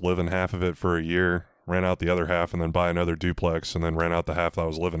duplex, live in half of it for a year, rent out the other half, and then buy another duplex, and then rent out the half that I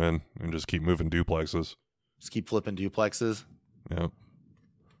was living in, and just keep moving duplexes. Just keep flipping duplexes. Yeah.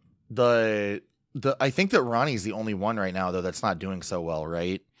 I think that Ronnie's the only one right now though that's not doing so well,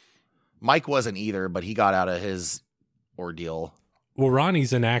 right? Mike wasn't either, but he got out of his ordeal. Well,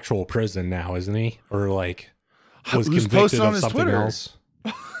 Ronnie's in actual prison now, isn't he? Or like was Who's convicted posted on of his something Twitter? else.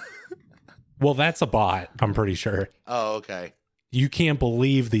 Well, that's a bot, I'm pretty sure. Oh, okay. You can't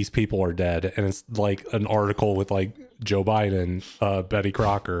believe these people are dead, and it's like an article with like Joe Biden, Betty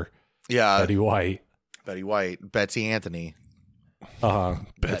Crocker, Yeah, Betty White, Betsy Anthony,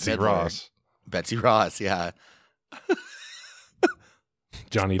 Betsy Bedler. Ross. Betsy Ross, yeah.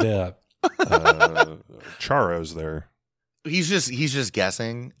 Johnny Depp. Charo's there. He's just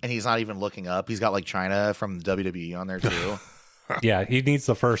guessing, and he's not even looking up. He's got like China from the WWE on there too. Yeah, he needs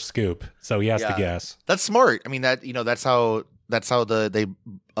the first scoop, so he has to Yeah. guess. That's smart. I mean, that's how they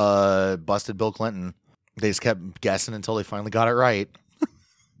busted Bill Clinton. They just kept guessing until they finally got it right.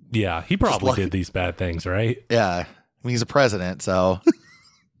 Yeah, he probably like- did these bad things, right? Yeah, I mean, he's a president, so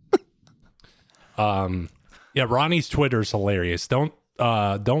Yeah, Ronnie's Twitter's hilarious. Don't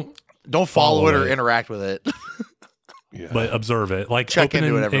don't follow Follow it or it. interact with it. Yeah. but observe it. Like Check open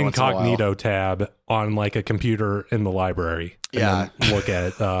into an it every once in a while. incognito tab on like a computer in the library. And Yeah. then look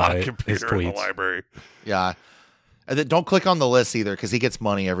at On a his computer in the tweets. library. Yeah, and then don't click on the list either because he gets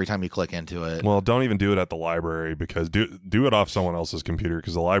money every time you click into it. Well, don't even do it at the library because do it off someone else's computer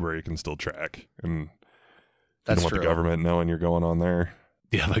because the library can still track. And you That's don't want true. the government knowing you're going on there.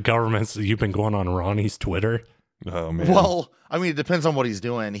 Yeah, the government's. You've been going on Ronnie's Twitter. Oh, man. Well, I mean, it depends on what he's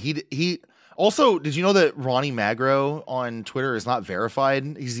doing. He also, did you know that Ronnie Magro on Twitter is not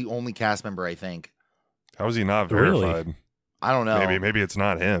verified? He's the only cast member, I think. How is he not Really? verified? I don't know. Maybe it's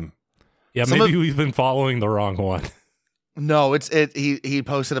not him. Yeah, Some maybe of- we've been following the wrong one. No, he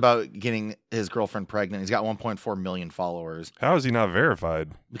posted about getting his girlfriend pregnant. He's got 1.4 million followers How is he not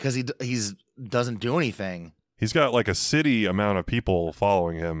verified? because he's doesn't do anything. He's got like a city amount of people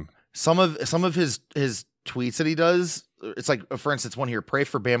following him. Some of his tweets that he does, it's like, for instance, one here, pray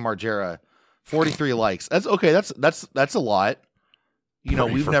for Bam Margera, 43 likes. That's okay. That's a lot. You know,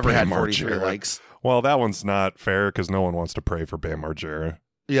 Pray we've for never Bam had 43 Margera. likes. Well, that one's not fair because no one wants to pray for Bam Margera.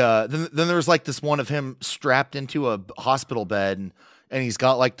 Yeah. Then there was like this one of him strapped into a hospital bed, and he's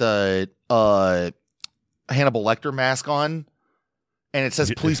got like the Hannibal Lecter mask on, and it says,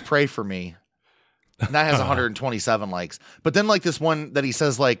 Yeah. "Please pray for me." And that has 127 likes. But then like this one that he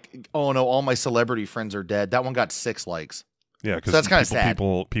says like, "Oh no, all my celebrity friends are dead." That one got 6 likes. Yeah, because So that's kinda sad.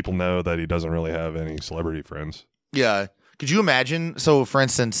 People know that he doesn't really have any celebrity friends. Yeah. Could you imagine? So, for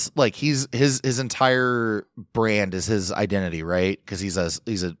instance, like his entire brand is his identity, right? Because he's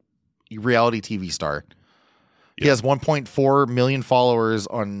a reality TV star. He Yeah. has 1.4 million followers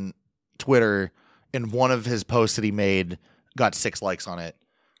on Twitter, and one of his posts that he made got 6 likes on it.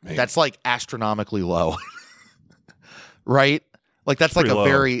 Man. That's like astronomically low, right? Like that's like Pretty a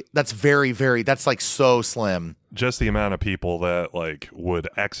low. that's like so slim. Just the amount of people that like would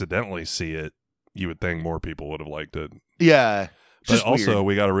accidentally see it, you would think more people would have liked it. Yeah. But Just also, weird.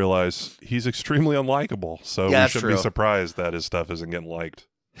 we got to realize he's extremely unlikable, so Yeah, we that's shouldn't be true. surprised that his stuff isn't getting liked.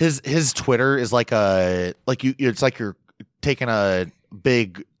 His Twitter is like it's like you're taking a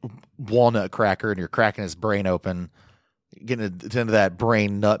big walnut cracker and you're cracking his brain open, getting into that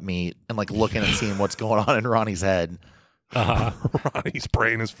brain nut meat and like looking and seeing what's going on in Ronnie's head. Ronnie's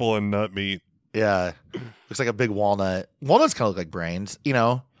brain is full of nut meat. Yeah. Looks like a big walnut. Walnuts kind of look like brains, you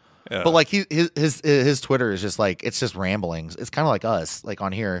know? Yeah. But like his Twitter is just like, it's just ramblings. It's kind of like us, like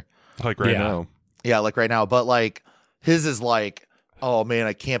on here. like right Yeah. now. Yeah, like right now. But like his is like, oh man,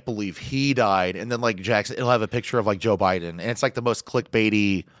 I can't believe he died. And then like Jackson, it'll have a picture of like Joe Biden. And it's like the most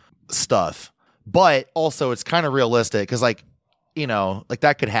clickbaity stuff. But also it's kind of realistic because like, you know, like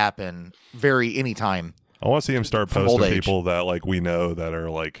that could happen anytime. I want to see him start From old posting age. people that like we know that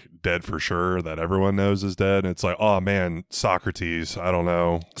are like dead for sure, that everyone knows is dead. It's like, oh man, Socrates. I don't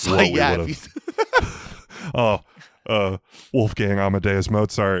know. So what we yeah, would've- if you- Wolfgang Amadeus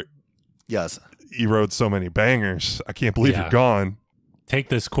Mozart. yes. He wrote so many bangers. I can't believe Yeah. you're gone. Take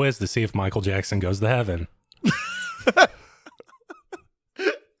this quiz to see if Michael Jackson goes to heaven.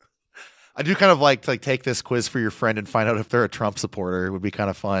 I do kind of like to like take this quiz for your friend and find out if they're a Trump supporter. It would be kind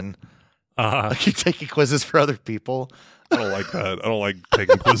of fun. Like you taking quizzes for other people. I don't like that. I don't like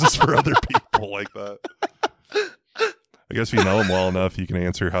taking quizzes for other people like that. I guess if you know them well enough, you can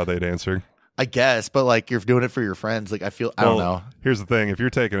answer how they'd answer. I guess, but like you're doing it for your friends. Like I don't know. Here's the thing: if you're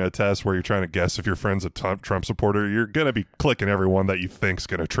taking a test where you're trying to guess if your friend's a Trump supporter, you're gonna be clicking everyone that you think's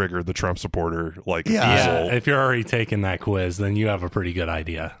gonna trigger the Trump supporter. Like, Yeah, if you're already taking that quiz, then you have a pretty good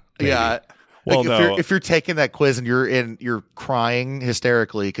idea. Maybe. Yeah. Well, like if you're taking that quiz and you're crying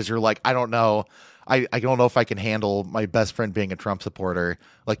hysterically because you're like, I don't know. I don't know if I can handle my best friend being a Trump supporter.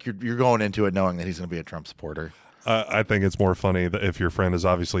 Like you're going into it knowing that he's going to be a Trump supporter. I think it's more funny that if your friend is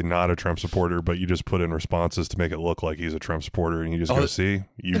obviously not a Trump supporter, but you just put in responses to make it look like he's a Trump supporter, and you just go, see,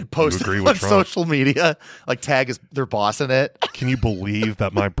 you Post agree it with on Trump. social media, like tag is their boss in it. Can you believe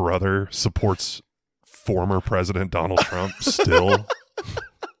that my brother supports former President Donald Trump still?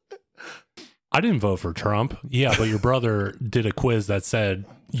 I didn't vote for Trump. Yeah, but your brother did a quiz that said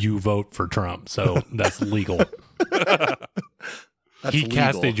you vote for Trump, so that's legal. That's He legal.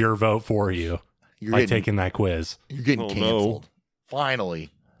 casted your vote for you by taking that quiz. You're getting Oh, no. canceled.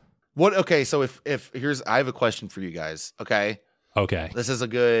 Finally. What? Okay, so if here's, I have a question for you guys. Okay, Okay. this is a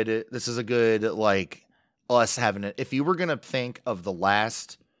good like us having it. If you were gonna think of the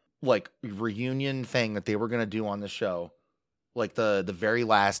last like reunion thing that they were gonna do on the show, like the very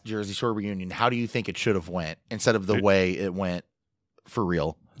last Jersey Shore reunion, how do you think it should have went instead of the way it went for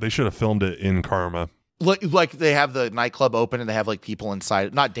real? They should have filmed it in Karma. Like they have the nightclub open and they have like people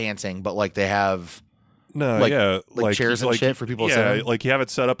inside, not dancing, but like they have No, Like- yeah, like chairs and shit for people to sit Yeah, on? like you have it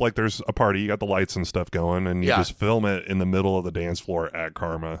set up like there's a party. You got the lights and stuff going, and you Yeah. just film it in the middle of the dance floor at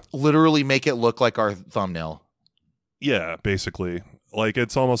Karma. literally make it look like our thumbnail. Yeah, basically, like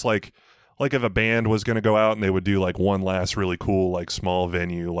it's almost like if a band was going to go out and they would do like one last really cool like small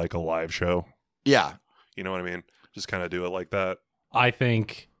venue, like a live show. Yeah. You know what I mean? Just kind of do it like that. I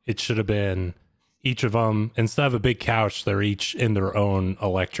think it should have been each of them, instead of a big couch, they're each in their own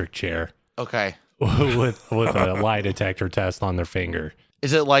electric chair Okay. with a lie detector test on their finger.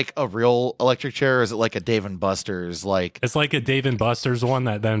 Is it like a real electric chair or is it like a Dave and Buster's? Like, It's like a Dave and Buster's one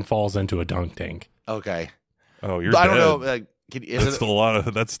that then falls into a dunk tank. okay. Oh, you're. I don't dead. know. Like, is That's it, still a lot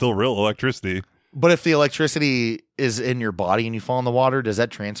of. That's still real electricity. but if the electricity is in your body and you fall in the water, does that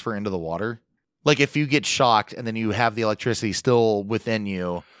transfer into the water? Like if you get shocked and then you have the electricity still within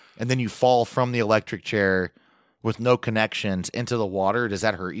you and then you fall from the electric chair with no connections into the water, does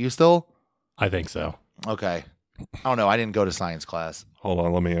that hurt you still? I think so. Okay. I don't know. I didn't go to science class. Hold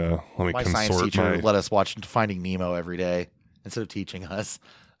on, let me My science consort teacher my. let us watch Finding Nemo every day instead of teaching us.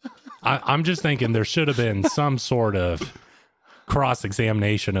 I'm just thinking there should have been some sort of cross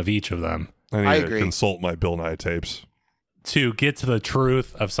examination of each of them I need I to agree. consult my Bill Nye tapes. to get to the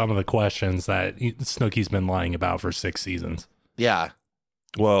truth of some of the questions that Snooki's been lying about for 6 seasons. Yeah.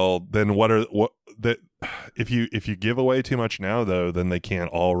 Well, then what that? If you give away too much now, though, then they can't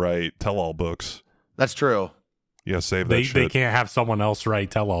all write tell-all books. That's true. You gotta save that They shit. can't have someone else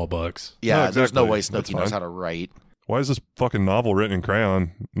write tell-all books. Yeah, No, there's no exactly. way That's Snooki knows fine. how to write. Why is this fucking novel written in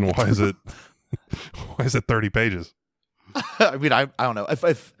crayon? And why is it? Why is it 30 pages? I mean, I don't know.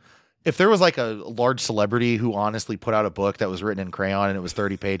 If there was like a large celebrity who honestly put out a book that was written in crayon and it was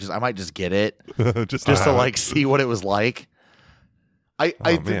 30 pages, I might just get it just to have it. like see what it was like. I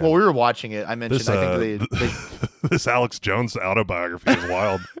think man. while we were watching it, I mentioned This, I think they this Alex Jones autobiography is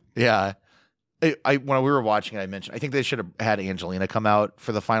wild. yeah. When we were watching it, I mentioned I think they should have had Angelina come out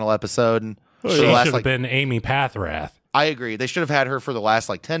for the final episode and for She the should last have like been Amy Pathrath. I agree. They should have had her for the last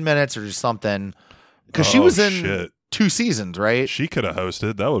like 10 minutes or just something because she Oh, was in shit. 2 seasons, right? She could have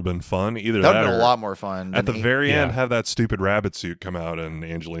hosted. That would have been fun. Either That would that have been or a lot more fun. at the than very end, Yeah. have that stupid rabbit suit come out and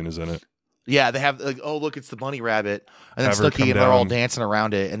Angelina's in it. Yeah, they have like, oh look, it's the bunny rabbit, and then Have her Snooki come and they're all down. dancing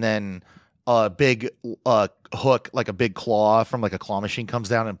around it, and then a big hook, like a big claw from like a claw machine, comes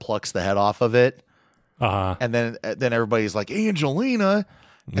down and plucks the head off of it, and then everybody's like Angelina,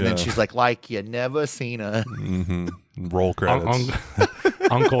 and then Yeah. she's like you never seen her. hmm Roll credits.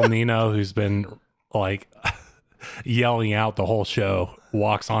 Uncle Nino, who's been like yelling out the whole show,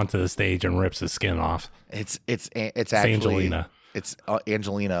 walks onto the stage and rips his skin off. It's It's actually Angelina. It's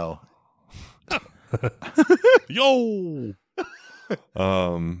Angelino. Yo. Wait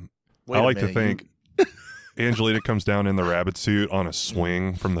I a like to minute, think Angelina comes down in the rabbit suit on a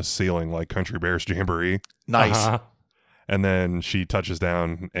swing from the ceiling like Country Bears Jamboree, nice. Uh-huh. and then she touches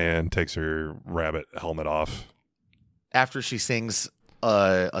down and takes her rabbit helmet off. After she sings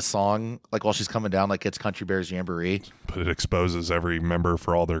a song, like while she's coming down, like it's Country Bears Jamboree. But it exposes every member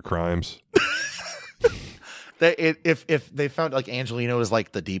for all their crimes. If they found like Angelino was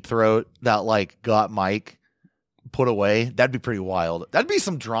like the deep throat that like got Mike put away, that'd be pretty wild. That'd be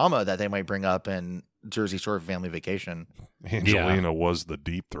some drama that they might bring up in Jersey Shore Family Vacation. Angelina was the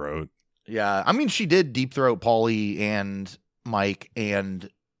deep throat. Yeah, I mean she did deep throat Paulie and Mike and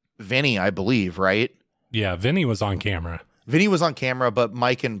Vinny, I believe, right? Yeah, Vinny was on camera. Vinny was on camera, but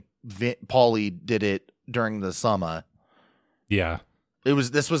Mike and Paulie did it during the summer. Yeah.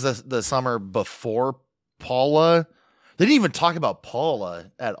 This was the summer before Paula. They didn't even talk about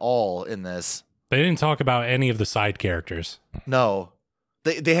Paula at all in this. They didn't talk about any of the side characters. No.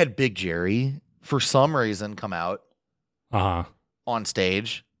 They had Big Jerry for some reason come out Uh-huh. on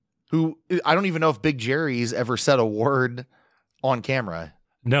stage, who I don't even know if Big Jerry's ever said a word on camera.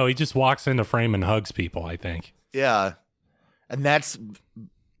 No, he just walks into frame and hugs people, I think. Yeah. And that's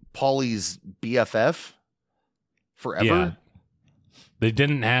Paulie's BFF forever. Yeah. They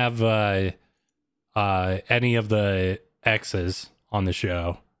didn't have any of the exes on the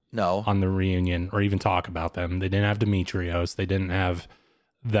show, No. on the reunion, or even talk about them. They didn't have Demetrios. They didn't have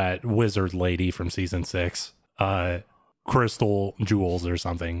that wizard lady from season 6, Crystal Jules or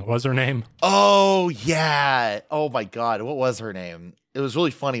something. What was her name? Oh, yeah. Oh, my God. What was her name? It was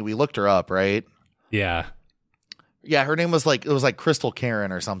really funny. We looked her up, right? Yeah. Yeah, her name was like, it was like Crystal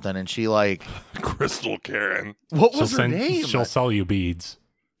Karen or something. And she like, Crystal Karen. what was her name? She'll sell you beads.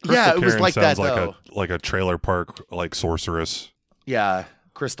 Yeah, Crystal it was Karen like that, sounds though. like a trailer park like sorceress. Yeah,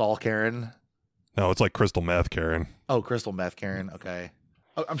 Crystal Karen. No, it's like crystal meth Karen. Oh, Crystal Meth Karen. Okay.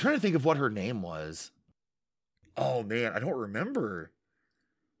 Oh, I'm trying to think of what her name was. Oh, man, I don't remember.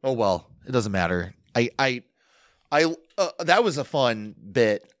 Oh, well, it doesn't matter. That was a fun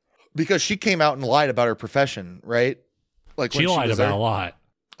bit because she came out and lied about her profession, right? Like She when lied was about there, a lot.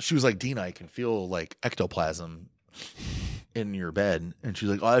 She was like, Dina, I can feel like ectoplasm in your bed. And she's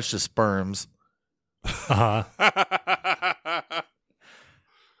like, oh, that's just sperms. Uh-huh.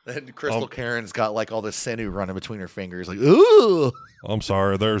 And Crystal Karen's got like all this sinew running between her fingers. Like, ooh. I'm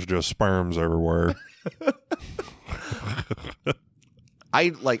sorry, there's just sperms everywhere. I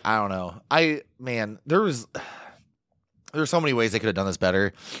don't know. There's so many ways they could have done this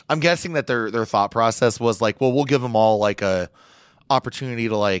better. I'm guessing that their thought process was like, well, we'll give them all like a opportunity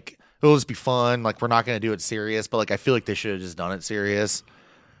to like, it'll just be fun. Like, we're not going to do it serious, but like, I feel like they should have just done it serious.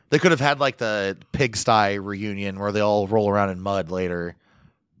 They could have had like the pigsty reunion where they all roll around in mud later,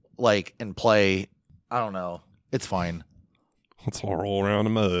 like, and play. I don't know. It's fine. Let's all roll around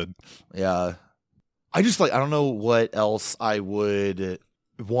in mud. Yeah. I just like, I don't know what else I would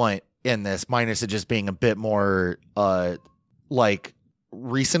want in this, minus it just being a bit more like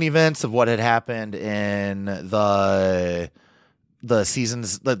recent events of what had happened in the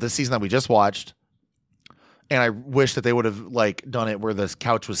seasons, the season that we just watched. And I wish that they would have like done it where the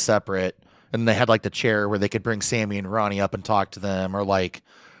couch was separate and they had like the chair where they could bring Sammy and Ronnie up and talk to them, or like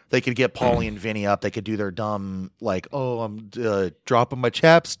they could get Paulie and Vinny up. They could do their dumb like, oh, I'm dropping my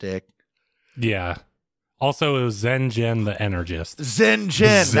chapstick. Yeah. Also, it was Zen Jen the Energist. Zen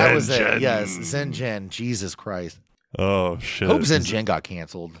Jen. That was Zen it. Jen. Yes. Zen Jen. Jesus Christ. Oh shit. Hope Zen Jen got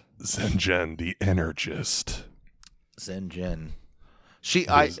canceled. Zen Jen, the energist. Zen Jen.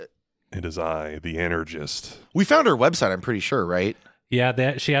 It is I, the energist. We found her website, I'm pretty sure, right?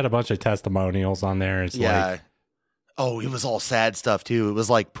 Yeah, she had a bunch of testimonials on there. It's like, Oh, it was all sad stuff too. It was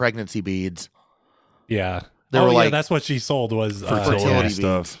like pregnancy beads. yeah. They were like that's what she sold was fertility yeah. beads.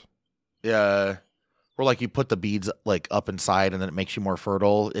 stuff. Yeah. Or like you put the beads like up inside and then it makes you more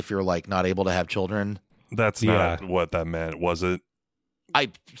fertile if you're like not able to have children. That's not what that meant, was it?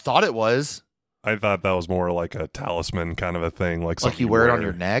 I thought it was. I thought that was more like a talisman kind of a thing, like something Like you wear it on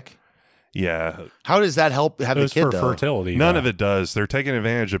your neck. Yeah, How does that help It have a was kid for though? fertility. none though. of it does. They're taking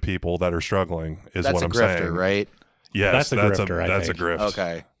advantage of people that are struggling. Is That's what a I'm grifter, saying, right? Yes, That's a grifter, I that's a think. grift.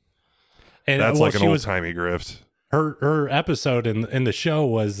 Okay. And, That's well, like an she old was timey grift. her episode in the show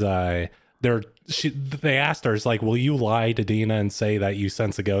was they asked her, it's like, will you lie to Dina and say that you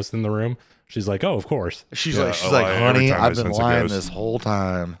sense a ghost in the room? She's like, oh, of course. She's Yeah, like, I lie every honey, time I I've been sense a lying ghost." this whole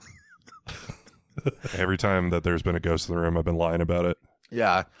time. Every time that there's been a ghost in the room, I've been lying about it.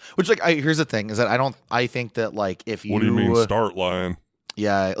 Yeah. Which like here's the thing is that I think that like if you What do you mean start lying?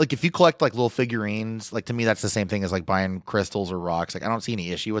 Yeah, like if you collect like little figurines, like to me that's the same thing as like buying crystals or rocks. Like I don't see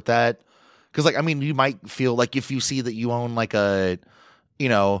any issue with that. Cuz like I mean you might feel like if you see that you own like a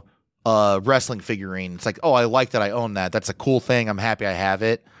wrestling figurine, it's like, "Oh, I like that I own that. That's a cool thing. I'm happy I have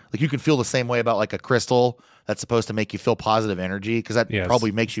it." Like you can feel the same way about like a crystal that's supposed to make you feel positive energy because that Yes.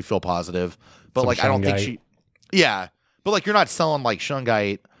 probably makes you feel positive. But Some like I don't think shungite. yeah. But like you're not selling like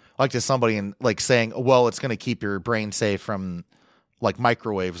shungite like to somebody and like saying, well, it's going to keep your brain safe from like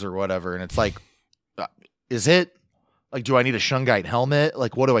microwaves or whatever. And it's like, is it like, do I need a shungite helmet?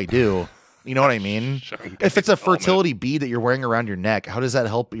 Like, what do I do? You know what I mean? If it's a fertility bead that you're wearing around your neck, how does that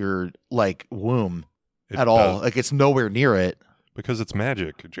help your like womb at all? Like it's nowhere near it. Because it's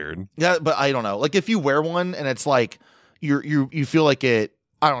magic, Jared. Yeah, but I don't know. Like if you wear one and it's like you feel like it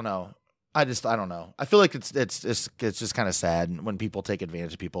I don't know. I don't know. I feel like it's just kind of sad when people take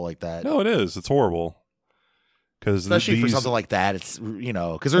advantage of people like that. No, it is. It's horrible. Because especially for something like that, it's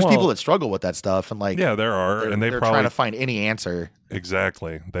because there's people that struggle with that stuff and like there are, and they're trying to find any answer.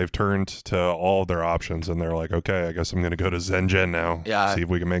 Exactly. They've turned to all their options, and they're like, okay, I guess I'm going to go to Zen Gen now. Yeah, see if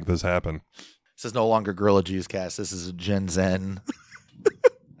we can make this happen. This is no longer Gorilla Juice Cast. This is Gen Zen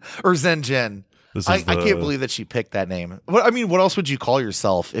or Zen Gen. I can't believe that she picked that name. What else would you call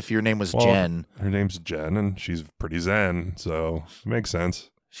yourself if your name was Jen? Her name's Jen, and she's pretty zen, so it makes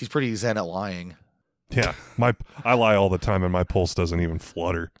sense. She's pretty zen at lying. Yeah, I lie all the time, and my pulse doesn't even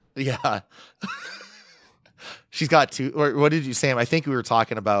flutter. Yeah. She's got two. Or what did you say? I think we were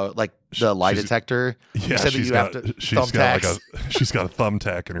talking about like the lie detector. Yeah, you said that you have to she's got she's got a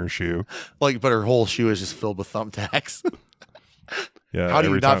thumbtack in her shoe. Like, but her whole shoe is just filled with thumbtacks. Yeah. How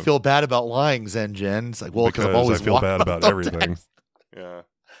do you not feel bad about lying, Zen Jen? It's like, well, because I'm always I feel bad about everything. Yeah.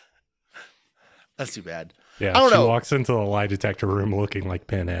 That's too bad. Yeah. I don't know. She walks into the lie detector room looking like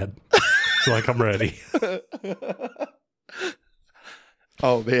Pinhead. She's like, I'm ready.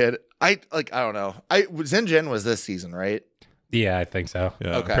 Oh man. I don't know. Zen Jen was this season, right? Yeah, I think so.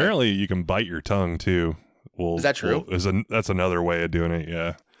 Yeah. Okay. Apparently you can bite your tongue too. Well, is that true? That's another way of doing it.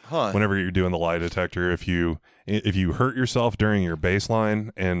 Yeah. Huh. Whenever you're doing the lie detector, if you hurt yourself during your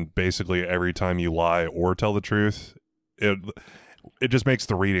baseline, and basically every time you lie or tell the truth, it just makes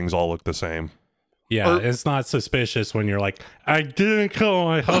the readings all look the same. Yeah, it's not suspicious when you're like, I didn't kill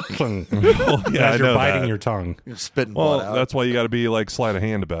my husband. Well, yeah, as you're biting your tongue. You're spitting blood out. That's why you got to be like sleight of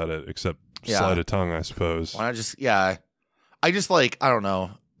hand about it, except sleight of tongue, I suppose. Why not just I just like, I don't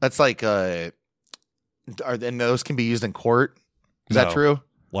know. That's like and those can be used in court. Is that true?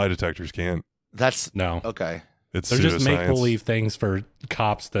 Lie detectors can't. That's no. Okay. It's They're just make believe things for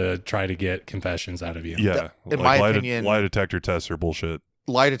cops to try to get confessions out of you. Yeah. In my opinion, lie detector tests are bullshit.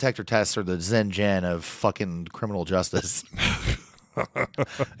 Lie detector tests are the Zen Gen of fucking criminal justice.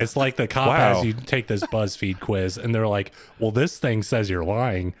 It's like the cop has you take this BuzzFeed quiz, and they're like, well, this thing says you're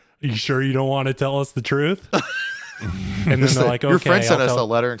lying. Are you sure you don't want to tell us the truth? And then they're like, okay. Your friend sent us a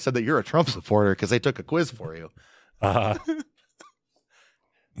letter and said that you're a Trump supporter because they took a quiz for you. Yeah.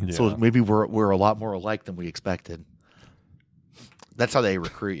 So maybe we're a lot more alike than we expected. That's how they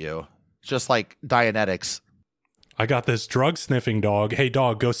recruit you. Just like Dianetics. I got this drug sniffing dog. Hey,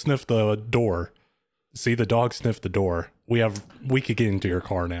 dog, go sniff the door. See, the dog sniffed the door. We could get into your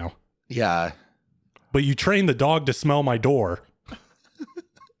car now. Yeah. But you trained the dog to smell my door.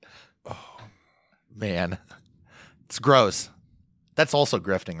 Oh, man. It's gross. That's also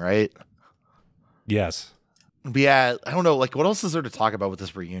grifting, right? Yes. But yeah, I don't know. Like, what else is there to talk about with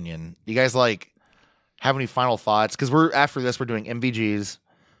this reunion? You guys like have any final thoughts? Because after this, we're doing MVGs,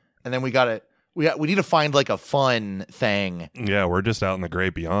 and then we need to find like a fun thing. Yeah, we're just out in the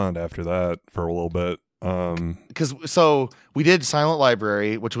great beyond after that for a little bit. Because so we did Silent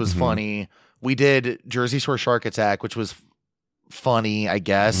Library, which was funny. We did Jersey Shore Shark Attack, which was funny, I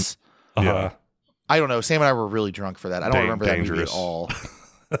guess. Yeah. I don't know. Sam and I were really drunk for that. I don't remember that movie at all.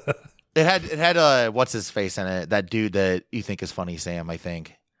 It had what's his face in it? That dude that you think is funny, Sam, I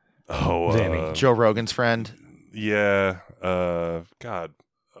think. Oh, Joe Rogan's friend. Yeah. God,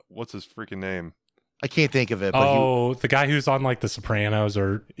 what's his freaking name? I can't think of it. But the guy who's on like The Sopranos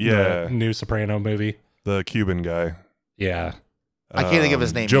or the new Soprano movie. The Cuban guy. Yeah. I can't think of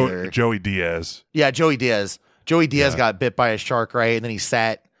his name either. Joey Diaz. Yeah, Joey Diaz. Joey Diaz got bit by a shark, right? And then he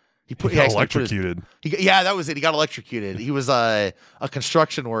got electrocuted. That was it. He got electrocuted. He was a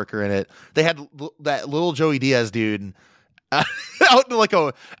construction worker in it. They had that little Joey Diaz dude out in like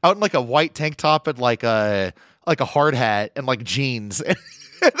a white tank top and like a hard hat and like jeans. And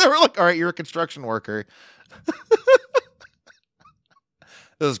they were like, "All right, you're a construction worker."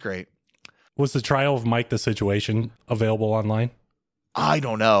 It was great. Was the trial of Mike the Situation available online? I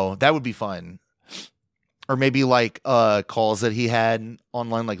don't know. That would be fun. Or maybe like calls that he had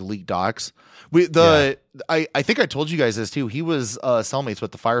online, like leaked docs. I think I told you guys this too. He was cellmates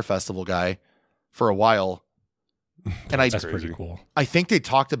with the Fire Festival guy for a while. And that's pretty cool. I think they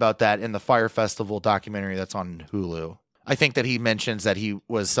talked about that in the Fire Festival documentary that's on Hulu. I think that he mentions that he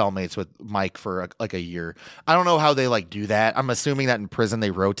was cellmates with Mike for like a year. I don't know how they like do that. I'm assuming that in prison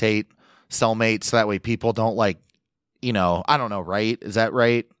they rotate cellmates so that way people don't like, I don't know, right? Is that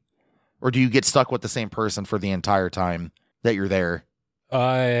right? Or do you get stuck with the same person for the entire time that you're there?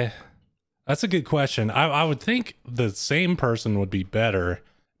 That's a good question. I would think the same person would be better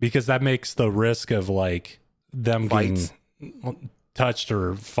because that makes the risk of like them getting touched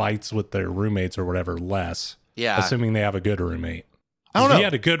or fights with their roommates or whatever less. Yeah. Assuming they have a good roommate. I don't know. If you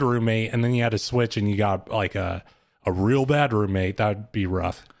had a good roommate and then you had to switch and you got like a a real bad roommate, that would be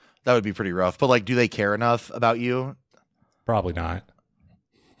rough. That would be pretty rough. But like, do they care enough about you? Probably not.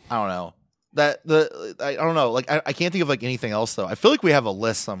 I don't know. I don't know. Like, I can't think of like anything else though. I feel like we have a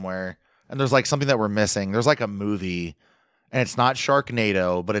list somewhere, and there's like something that we're missing. There's like a movie, and it's not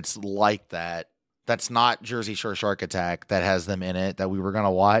Sharknado, but it's like that. That's not Jersey Shore Shark Attack that has them in it that we were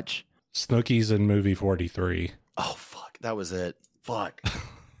gonna watch. Snooki's in movie 43. Oh fuck, that was it. Fuck.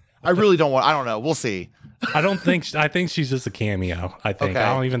 I really don't want. I don't know. We'll see. I think she's just a cameo. I think. Okay.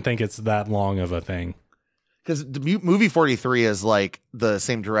 I don't even think it's that long of a thing. Because the movie 43 is like the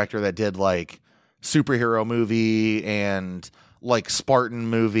same director that did like superhero movie and like Spartan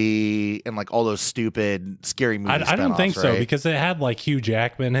movie and like all those stupid scary movies. I don't think so right? because it had like Hugh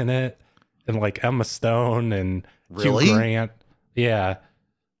Jackman in it and like Emma Stone and Really? Hugh Grant. Yeah.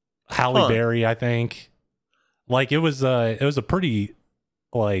 Halle Berry, I think. Like it was a pretty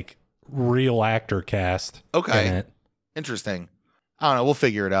like real actor cast. Okay. In it. Interesting. I don't know. We'll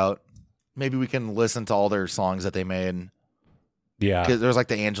figure it out. Maybe we can listen to all their songs that they made. Yeah. Because there's like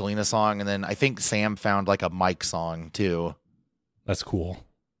the Angelina song, and then I think Sam found like a Mike song too. That's cool.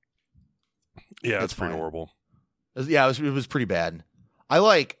 Yeah, That's it's pretty fine. horrible. Yeah, it was pretty bad. I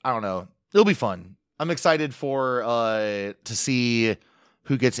don't know. It'll be fun. I'm excited for to see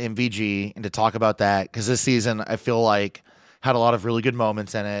who gets MVG and to talk about that because this season I feel like had a lot of really good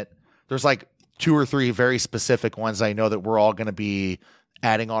moments in it. There's like 2 or 3 very specific ones I know that we're all going to be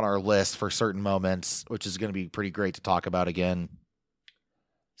adding on our list for certain moments, which is going to be pretty great to talk about again.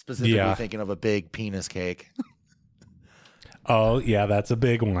 Specifically thinking of a big penis cake. Oh, yeah, that's a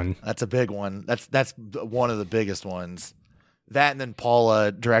big one. That's a big one. That's one of the biggest ones. That and then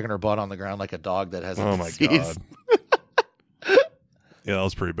Paula dragging her butt on the ground like a dog that has a Oh my disease. god. Yeah, that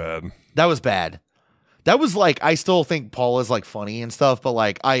was pretty bad. That was bad. That was like, I still think Paula's like funny and stuff, but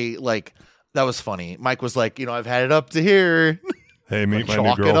like that was funny. Mike was like, I've had it up to here. Hey, meet my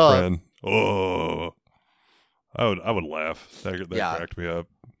Chalk new it up. girlfriend. Oh, I would laugh. That Yeah. cracked me up.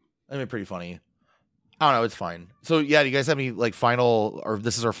 I mean, pretty funny. I don't know. It's fine. So yeah, do you guys have any like final, or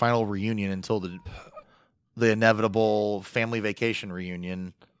this is our final reunion until the inevitable family vacation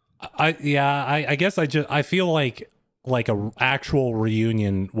reunion? I guess I feel like a actual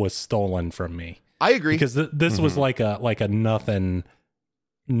reunion was stolen from me. I agree. Because this was like a nothing.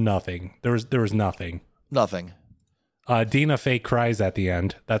 There was nothing. Nothing. Dina fake cries at the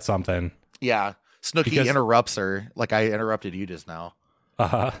end. That's something. Yeah. Snooki Because- interrupts her like I interrupted you just now.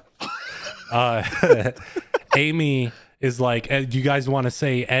 Amy is like, do you guys want to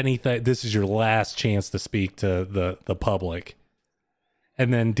say anything? This is your last chance to speak to the public.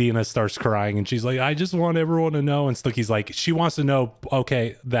 And then Dina starts crying and she's like, I just want everyone to know. And Snooki's like, she wants to know,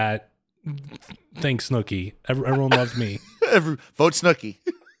 okay, that thanks, Snooki. Everyone loves me. Vote Snooki.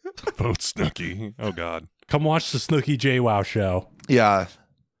 Vote Snooki. Oh god. Come watch the Snooki JWoww show. Yeah.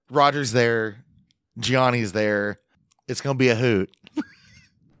 Roger's there. Gianni's there. It's going to be a hoot.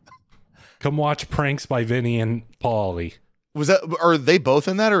 Come watch Pranks by Vinny and Paulie. Are they both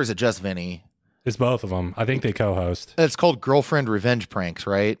in that or is it just Vinny? It's both of them. I think they co-host. It's called Girlfriend Revenge Pranks,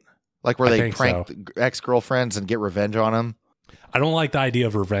 right? Like where I they think prank so. ex-girlfriends and get revenge on them. I don't like the idea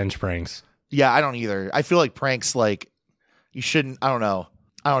of revenge pranks. Yeah, I don't either. I feel like pranks, like, you shouldn't, I don't know.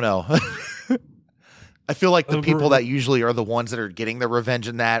 I feel like the people that usually are the ones that are getting the revenge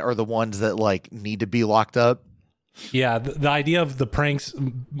in that are the ones that, like, need to be locked up. Yeah, the idea of the pranks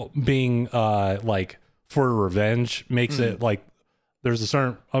being like for revenge makes it like there's a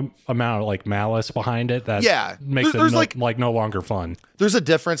certain amount of like malice behind it that makes there's it no longer fun. There's a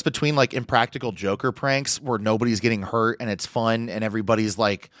difference between like Impractical Joker pranks where nobody's getting hurt and it's fun and everybody's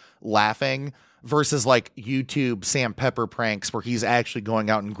like laughing versus like YouTube Sam Pepper pranks where he's actually going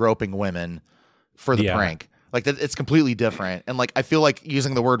out and groping women for the prank. Like that, it's completely different. And like I feel like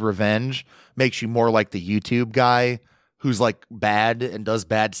using the word revenge makes you more like the YouTube guy who's like bad and does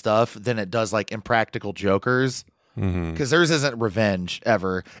bad stuff than it does like Impractical Jokers. Because theirs isn't revenge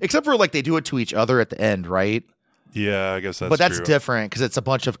ever, except for like they do it to each other at the end, right? Yeah, I guess that's But that's true. different because it's a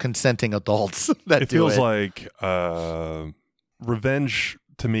bunch of consenting adults that It do feels it. like revenge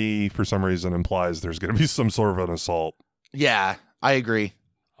to me for some reason implies there's going to be some sort of an assault. Yeah, I agree.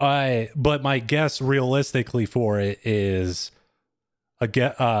 But my guess realistically for it is a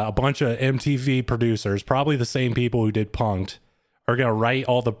bunch of MTV producers, probably the same people who did Punk'd, are going to write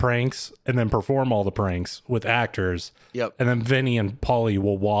all the pranks and then perform all the pranks with actors. Yep. And then Vinny and Paulie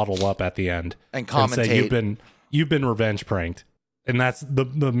will waddle up at the end And say commentate. you've been revenge pranked. And that's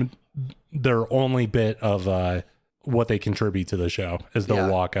their only bit of what they contribute to the show is they'll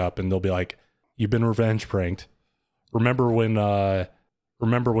walk up and they'll be like, you've been revenge pranked. Remember when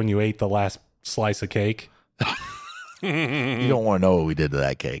you ate the last slice of cake? You don't want to know what we did to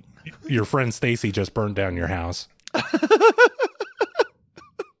that cake. Your friend Stacy just burned down your house.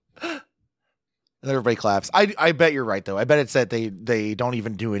 And everybody claps. I bet you're right though. I bet it's that they don't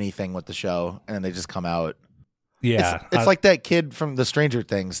even do anything with the show and then they just come out. Yeah. It's like that kid from the Stranger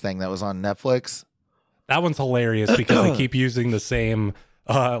Things thing that was on Netflix. That one's hilarious because they keep using the same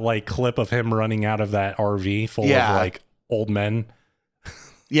like clip of him running out of that RV full of like old men.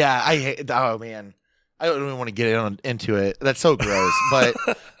 Yeah, I hate. Oh man, I don't even want to get into it. That's so gross. But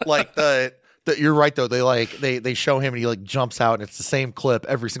like you're right though. They show him and he like jumps out and it's the same clip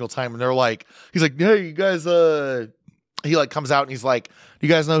every single time. And they're like, he's like, hey, you guys. He like comes out and he's like, you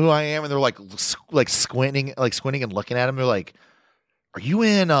guys know who I am? And they're like squinting and looking at him. They're like, were you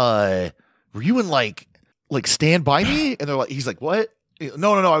in like Stand By Me? And they're like, he's like, what?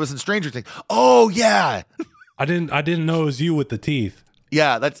 No, I was in Stranger Things. Oh yeah. I didn't know it was you with the teeth.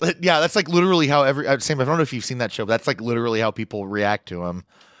 Yeah, that's like literally how Sam, I don't know if you've seen that show, but that's like literally how people react to him.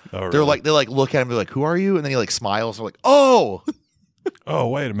 Oh, They really? like look at him, they're like, who are you? And then he like smiles. They're like, oh, Oh,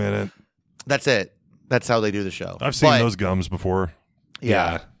 wait a minute. that's it. That's how they do the show. I've seen But, those gums before.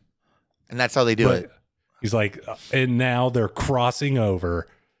 Yeah. And that's how they do But it. he's like, and now they're crossing over.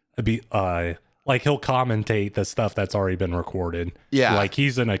 Like he'll commentate the stuff that's already been recorded. Yeah. Like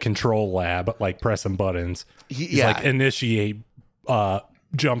he's in a control lab, like pressing buttons. He's Yeah. like, initiate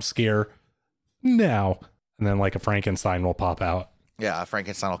jump scare now. And then like a Frankenstein will pop out. Yeah,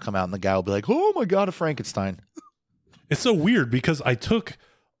 Frankenstein will come out and the guy will be like, oh my God, a Frankenstein. It's so weird because I took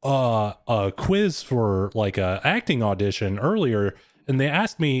a quiz for like a acting audition earlier, and they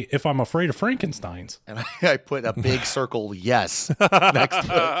asked me if I'm afraid of Frankensteins. And I put a big circle yes next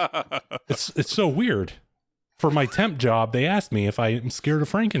to it. It's so weird. For my temp job, they asked me if I'm scared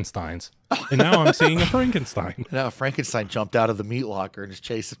of Frankensteins, and now I'm seeing a Frankenstein. Now Frankenstein jumped out of the meat locker and is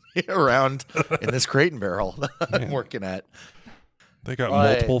chasing me around in this crate and barrel that I'm working at. They got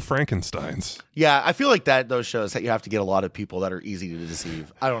multiple Frankensteins. Yeah, I feel like those shows that you have to get a lot of people that are easy to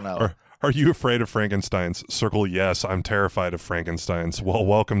deceive. I don't know. Are you afraid of Frankensteins? Circle yes, I'm terrified of Frankensteins. Well,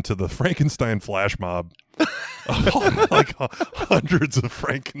 welcome to the Frankenstein flash mob. Like hundreds of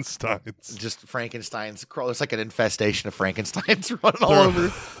Frankensteins. Just Frankenstein's crawl. It's like an infestation of Frankensteins running all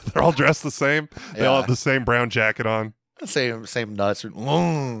over. They're all dressed the same. They all Yeah. have the same brown jacket on. Same nuts.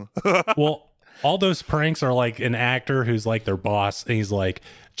 Well, all those pranks are like an actor who's like their boss, and he's like,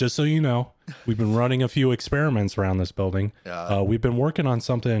 just so you know, we've been running a few experiments around this building. Yeah. We've been working on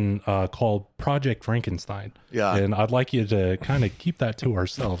something called Project Frankenstein. Yeah. And I'd like you to kind of keep that to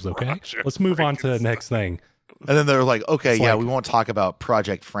ourselves, okay? Let's move on to the next thing. And then they're like, okay, It's yeah, like- we won't talk about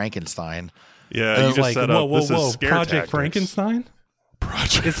Project Frankenstein. Yeah, And you it's just like, set whoa, up. whoa, This whoa, is scare Project tactics. Frankenstein?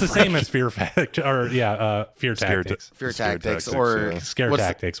 Project It's the same as Fear Tactics. Scare Tactics. Fear Scare tactics, tactics, or yeah. Scare what's-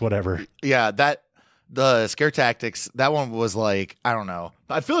 Tactics, whatever. Yeah, the scare tactics, that one was like, I don't know.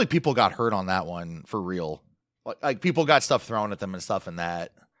 I feel like people got hurt on that one for real. Like people got stuff thrown at them and stuff in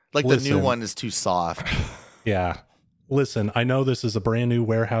that. Like the new Listen. one is too soft. Yeah. Listen, I know this is a brand new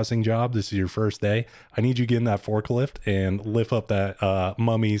warehousing job. This is your first day. I need you to get in that forklift and lift up that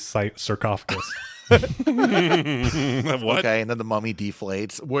mummy's sarcophagus. What? Okay, and then the mummy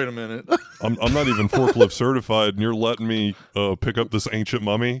deflates. Wait a minute. I'm not even forklift certified, and you're letting me pick up this ancient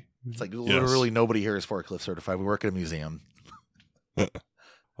mummy? It's like literally nobody here is forklift certified. We work at a museum. I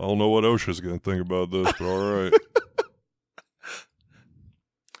don't know what OSHA's going to think about this, but all right.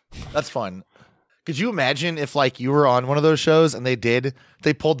 That's fun. Could you imagine if like you were on one of those shows and they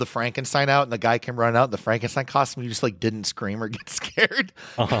pulled the Frankenstein out and the guy came running out in the Frankenstein costume, you just like didn't scream or get scared?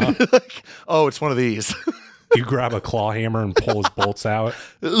 Uh-huh. Like, oh, it's one of these. You grab a claw hammer and pull his bolts out.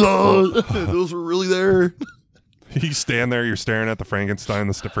 Those were really there. You stand there, you're staring at the Frankenstein,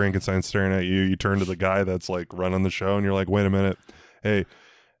 the Frankenstein's staring at you. You turn to the guy that's like running the show, and you're like, wait a minute. Hey,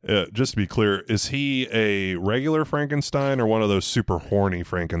 just to be clear, is he a regular Frankenstein or one of those super horny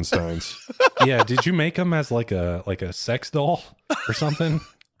Frankensteins? Yeah, did you make him as like a sex doll or something?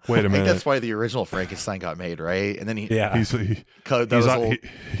 Wait a I think minute. that's why the original Frankenstein got made, right? And then Yeah. He's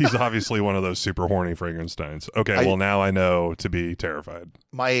obviously one of those super horny Frankensteins. Okay, well, now I know to be terrified.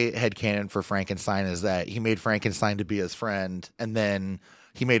 my headcanon for Frankenstein is that he made Frankenstein to be his friend, and then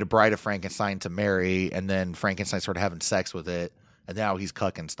he made a bride of Frankenstein to marry, and then Frankenstein started having sex with it, and now he's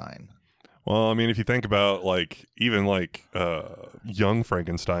Cuckenstein. Well, I mean, if you think about like even like young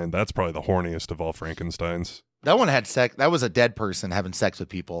Frankenstein, that's probably the horniest of all Frankensteins. That one had sex. That was a dead person having sex with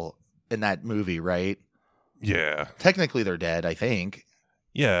people in that movie, right? Yeah. Technically, they're dead, I think.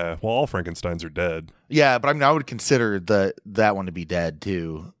 Yeah. Well, all Frankensteins are dead. Yeah, but I mean, I would consider that one to be dead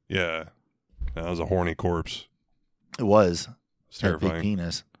too. Yeah. That was a horny corpse. It was. It's It had a big terrifying.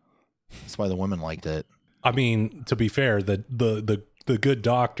 penis. That's why the women liked it. I mean, to be fair, the good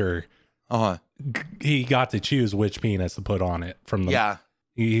doctor, he got to choose which penis to put on it from the. Yeah.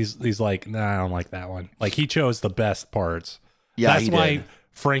 He's like, nah, I don't like that one. Like, he chose the best parts. Yeah, That's he why did.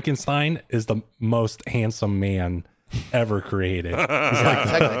 Frankenstein is the most handsome man ever created.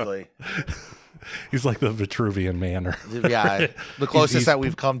 Technically. He's like the Vitruvian Man. Or Yeah. The closest he's- that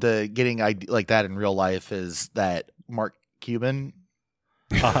we've come to getting like that in real life is that Mark Cuban.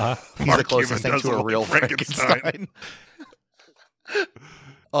 He's Mark the closest Cuban thing to does a look real like Frankenstein. Frankenstein.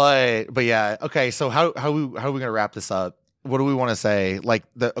 But yeah, okay. So how are we gonna wrap this up? What do we want to say? Like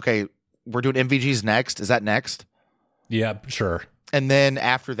we're doing MVGs next. Is that next? yeah, sure. And then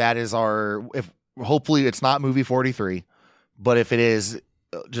after that is if hopefully it's not movie 43, but if it is,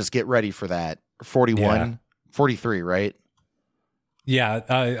 just get ready for that. 41, Yeah. 43, right?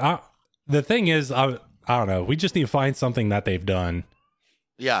 Yeah. The thing is, I don't know. We just need to find something that they've done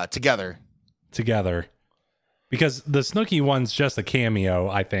Yeah, together. because the Snooki one's just a cameo,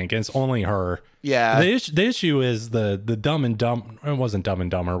 I think. And it's only her. Yeah. The issue is the Dumb and Dumb. It wasn't Dumb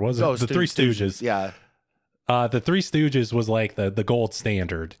and Dumber, was it? The Three Stooges. Yeah. The Three Stooges was like the gold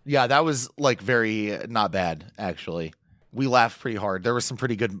standard. Yeah, that was like very not bad, actually. We laughed pretty hard. There were some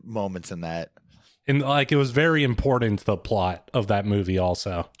pretty good moments in that. And like, it was very important to the plot of that movie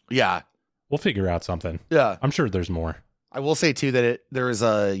also. Yeah. We'll figure out something. Yeah. I'm sure there's more. I will say too that there was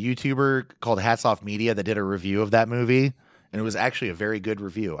a YouTuber called Hats Off Media that did a review of that movie, and it was actually a very good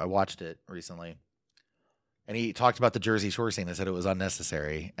review. I watched it recently, and he talked about the Jersey Shore scene and said it was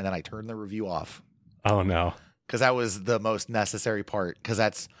unnecessary, and then I turned the review off Oh, no. because that was the most necessary part.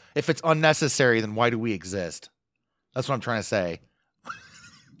 Because if it's unnecessary, then why do we exist? That's what I'm trying to say.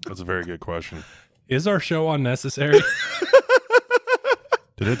 That's a very good question. Is our show unnecessary?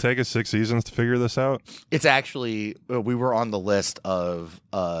 Did it take us 6 seasons to figure this out? It's actually we were on the list of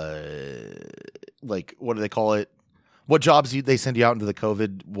like what do they call it? What jobs they send you out into the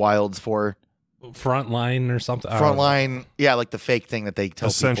COVID wilds for? Frontline or something? I don't know. Frontline, yeah, like the fake thing that they tell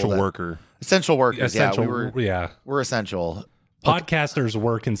Essential people that- worker. Essential workers, Essential, yeah. We're essential. Podcasters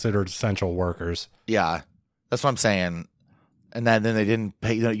were considered essential workers. Yeah, that's what I'm saying. And then they didn't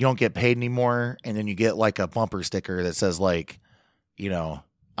pay. You don't get paid anymore, and then you get like a bumper sticker that says like,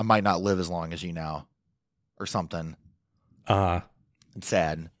 I might not live as long as you now, or something. It's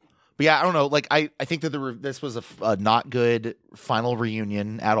sad. But yeah, I don't know. Like I think that this was a not good final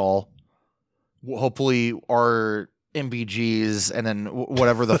reunion at all. Hopefully our MVGs and then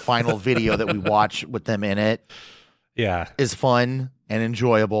whatever the final video that we watch with them in it Yeah. is fun and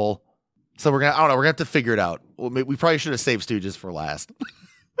enjoyable. So we're gonna have to figure it out. We probably should have saved Stooges for last.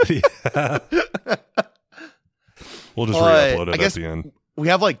 We'll just re-upload I it guess at the end. we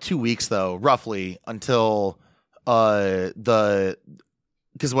have like 2 weeks though, roughly, until it'll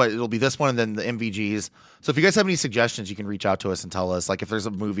be this one and then the MVGs. So if you guys have any suggestions, you can reach out to us and tell us, like, if there's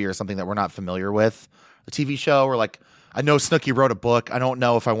a movie or something that we're not familiar with, a TV show, or like, I know Snooki wrote a book. I don't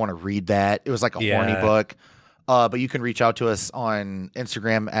know if I want to read that. It was like a horny book. But you can reach out to us on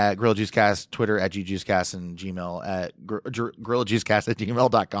Instagram at Gorilla Juicecast, Twitter at GJuicecast, and Gmail at GorillaJuicecast at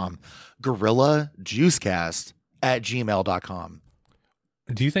gmail.com. Gorilla Juicecast at gmail.com.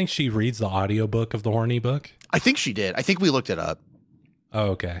 Do you think she reads the audiobook of the horny book? I think she did. I think we looked it up. Oh,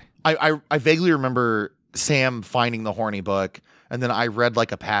 okay. I vaguely remember Sam finding the horny book, and then I read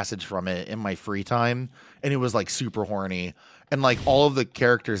like a passage from it in my free time, and it was like super horny. And like all of the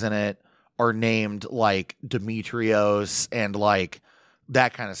characters in it are named like Demetrios and like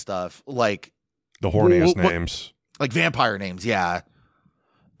that kind of stuff. Like The horniest what- names. like vampire names, yeah.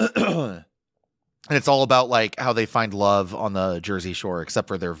 And it's all about like how they find love on the Jersey Shore, except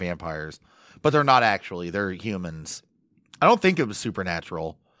for they're vampires. But they're not actually, they're humans. I don't think it was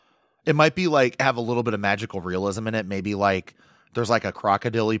supernatural. It might be like have a little bit of magical realism in it. Maybe like there's like a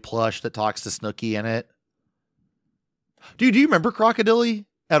Crocodile plush that talks to Snooki in it. Dude, do you remember Crocodile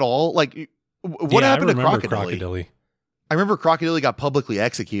at all? Like what happened to Crocodile? I remember Crocodile got publicly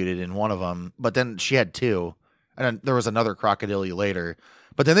executed in one of them, but then she had two. And then there was another Crocodile later.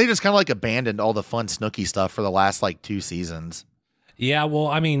 But then they just kind of like abandoned all the fun Snooki stuff for the last like 2 seasons. Yeah, well,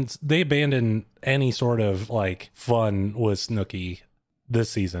 I mean, they abandoned any sort of like fun with Snooki this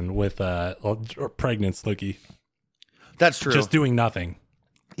season with pregnant Snooki. That's true. Just doing nothing.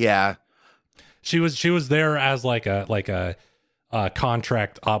 Yeah. She was there as like a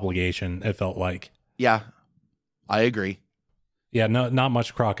contract obligation, it felt like. Yeah. I agree. Yeah, no, not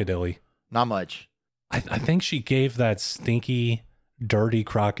much Crocodile. Not much. I think she gave that stinky, dirty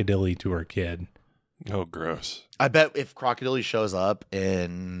Crocodile to her kid. Oh, gross. I bet if Crocodile shows up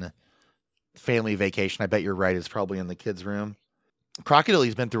in Family Vacation, I bet you're right. It's probably in the kids' room.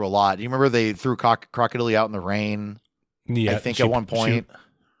 Crocodile's been through a lot. You remember they threw Crocodile out in the rain? Yeah, I think at one point.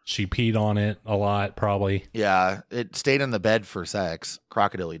 She peed on it a lot, probably. Yeah, it stayed in the bed for sex.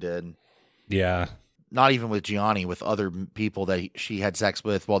 Crocodile did. Yeah. Not even with Gianni, with other people that she had sex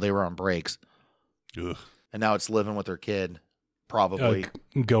with while they were on breaks. Ugh. And now it's living with her kid, probably.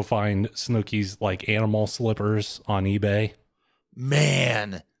 Go find Snooki's like animal slippers on eBay.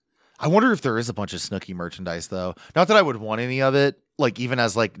 Man, I wonder if there is a bunch of Snooki merchandise though. Not that I would want any of it, like even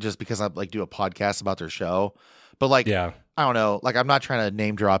as like just because I like do a podcast about their show, but like Yeah. I don't know, like I'm not trying to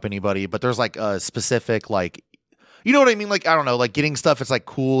name drop anybody, but there's like a specific like, you know what I mean? Like I don't know, like getting stuff. It's like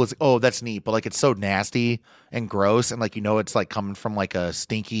cool. It's oh that's neat, but like it's so nasty and gross, and like it's like coming from like a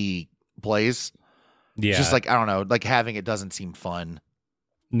stinky place. Yeah. Just like I don't know, like having it doesn't seem fun.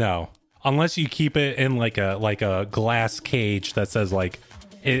 No. Unless you keep it in like a glass cage that says like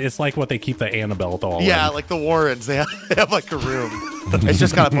it's like what they keep the Annabelle doll Yeah, in. like the Warrens, they have like a room. It's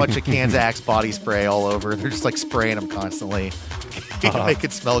just got a bunch of Cans Axe body spray all over. They're just like spraying them constantly to make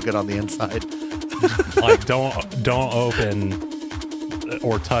it smell good on the inside. Like don't open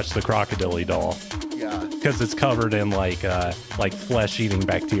or touch the Crocodile doll Yeah, because it's covered in like flesh eating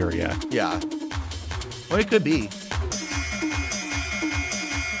bacteria. yeah. Well, it could be.